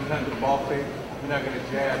how you handle the ball fake? You're not going to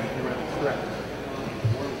jab if you run a stretch.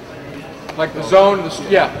 Like the zone,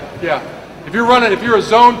 yeah. If you're a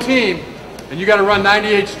zone team and you got to run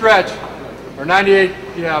 98 stretch or 98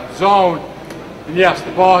 zone, then yes,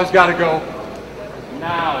 the ball has got to go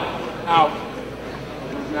now out.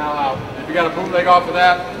 Now out. If you got a bootleg off of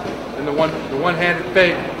that, then the one-handed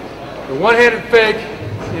fake. The one-handed fake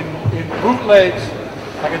in bootlegs,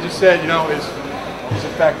 like I just said, is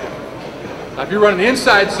effective. Now, if you're running the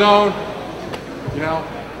inside zone, you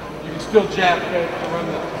can still jab fake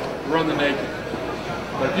and run the naked.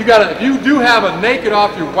 But if you do have a naked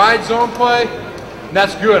off your wide zone play,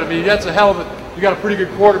 that's good. I mean, that's a hell of a. You got a pretty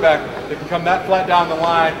good quarterback that can come that flat down the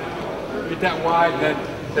line, get that wide, and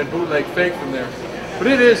then bootleg fake from there. But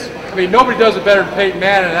it is. I mean, nobody does it better than Peyton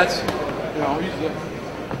Manning. That's he's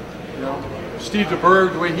Steve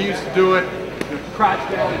DeBerg, the way he used to do it.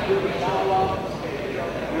 Crotch down, a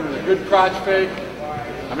good crotch fake.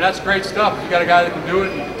 I mean, that's great stuff. If you got a guy that can do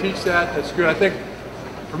it, you can teach that. That's good. I think,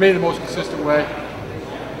 for me, the most consistent way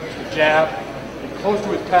is to jab, get close to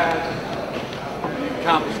his pads, and you can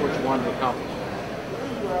accomplish what you want to accomplish.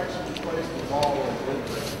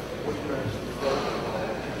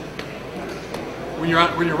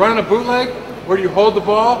 When you're running a bootleg, where do you hold the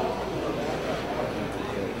ball?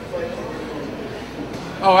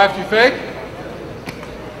 Oh, after you fake?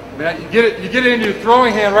 Man, you get it into your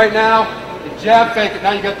throwing hand right now, you jab fake it,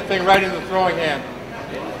 now you got the thing right into the throwing hand.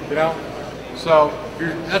 You know? So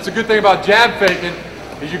that's a good thing about jab faking,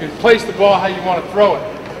 is you can place the ball how you want to throw it.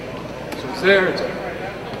 So it's there, it's a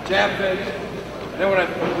jab fake. And then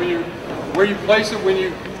where you place it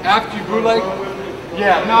after you bootleg?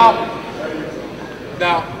 Yeah, no.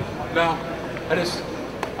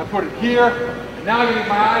 I put it here, and now I get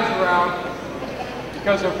my eyes around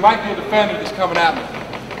because there might be a defender that's coming at me.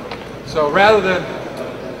 So rather than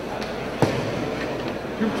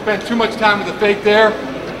spend too much time with the fake there,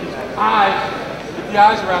 get the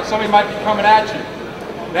eyes around, somebody might be coming at you.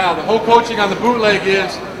 Now the whole coaching on the bootleg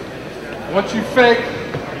is, once you fake,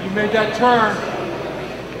 you made that turn,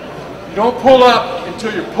 you don't pull up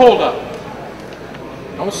until you're pulled up.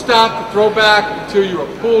 Don't stop to throw back until you are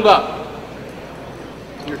pulled up.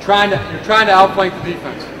 You're trying to outflank the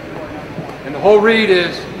defense. And the whole read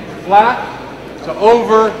is flat to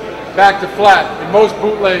over, back to flat. In most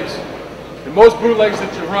bootlegs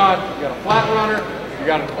that you run, you got a flat runner, you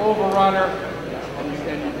got an over runner,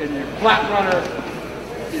 and your flat runner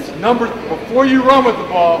is numbered. Before you run with the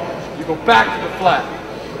ball, you go back to the flat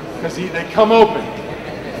because they come open.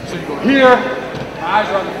 So you go here, my eyes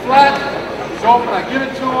are on the flat. He's open, I give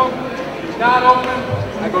it to him. He's not open,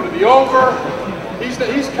 I go to the over. He's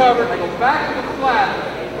covered, I go back to the flat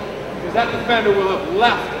because that defender will have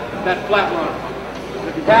left that flat runner. And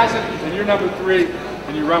if he hasn't, then you're number 3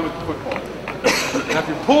 and you run with the football. Now if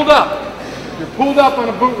you're pulled up on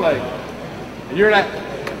a bootleg, and you're not,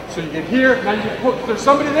 so you get here, now if there's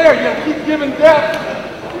somebody there, you gotta keep giving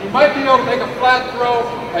depth. You might be able to make a flat throw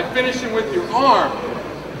by finishing with your arm.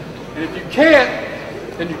 And if you can't,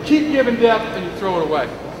 then you keep giving depth and you throw it away.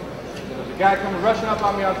 There's a guy coming rushing up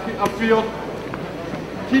on me upfield.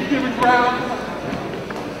 Keep giving ground,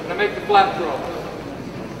 and I make the flat throw.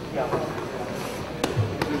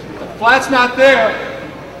 If the flat's not there,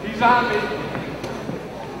 he's on me,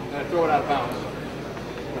 and I throw it out of bounds.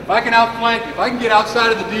 If I can outflank, if I can get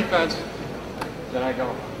outside of the defense, then I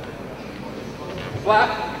go flat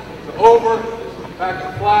to over, back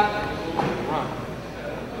to flat, run.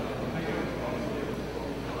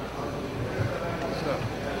 So,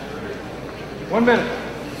 1 minute.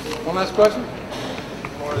 One last question?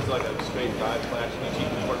 Or is like a straight dive flash, you teach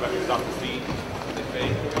the quarterback to stop the feet, they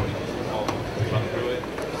fake, all run through it.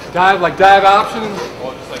 Dive option?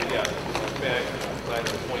 Well, just like, yeah, back, flash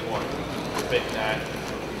to 21, fake that, you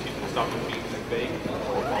teach them to stop the feet, and fake,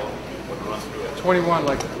 or run through it. 21,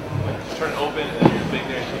 like just turn it open, and then you're fake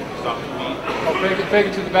there, and teach them to stop the feet. Oh, fake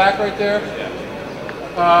it to the back right there?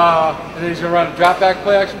 Yeah. And then he's going to run a drop back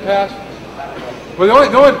play action pass? Well,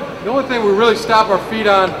 the only thing we really stop our feet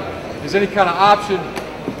on is any kind of option,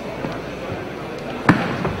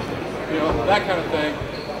 you know, that kind of thing.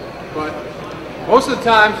 But most of the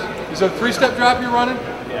times, is it a 3-step drop you're running?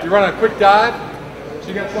 Yeah. You're running a quick dive, so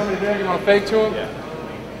you got somebody there, you want to fake to him,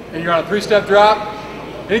 and you're on a 3-step drop.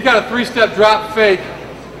 Any kind of 3-step drop fake,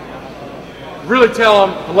 really tell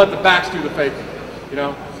them to let the backs do the faking. You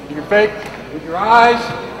know, you can fake with your eyes,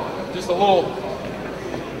 just a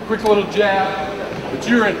quick little jab, but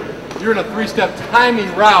you're in a 3-step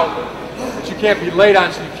timing route that you can't be late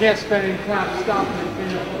on, so you can't spend any time stopping your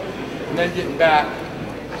feet and then getting back.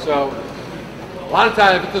 So a lot of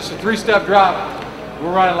times, if it's a 3-step drop,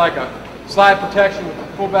 we're running like a slide protection with the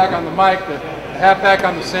fullback on the mic, the halfback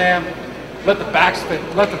on the Sam. Let the backs do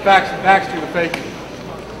the faking.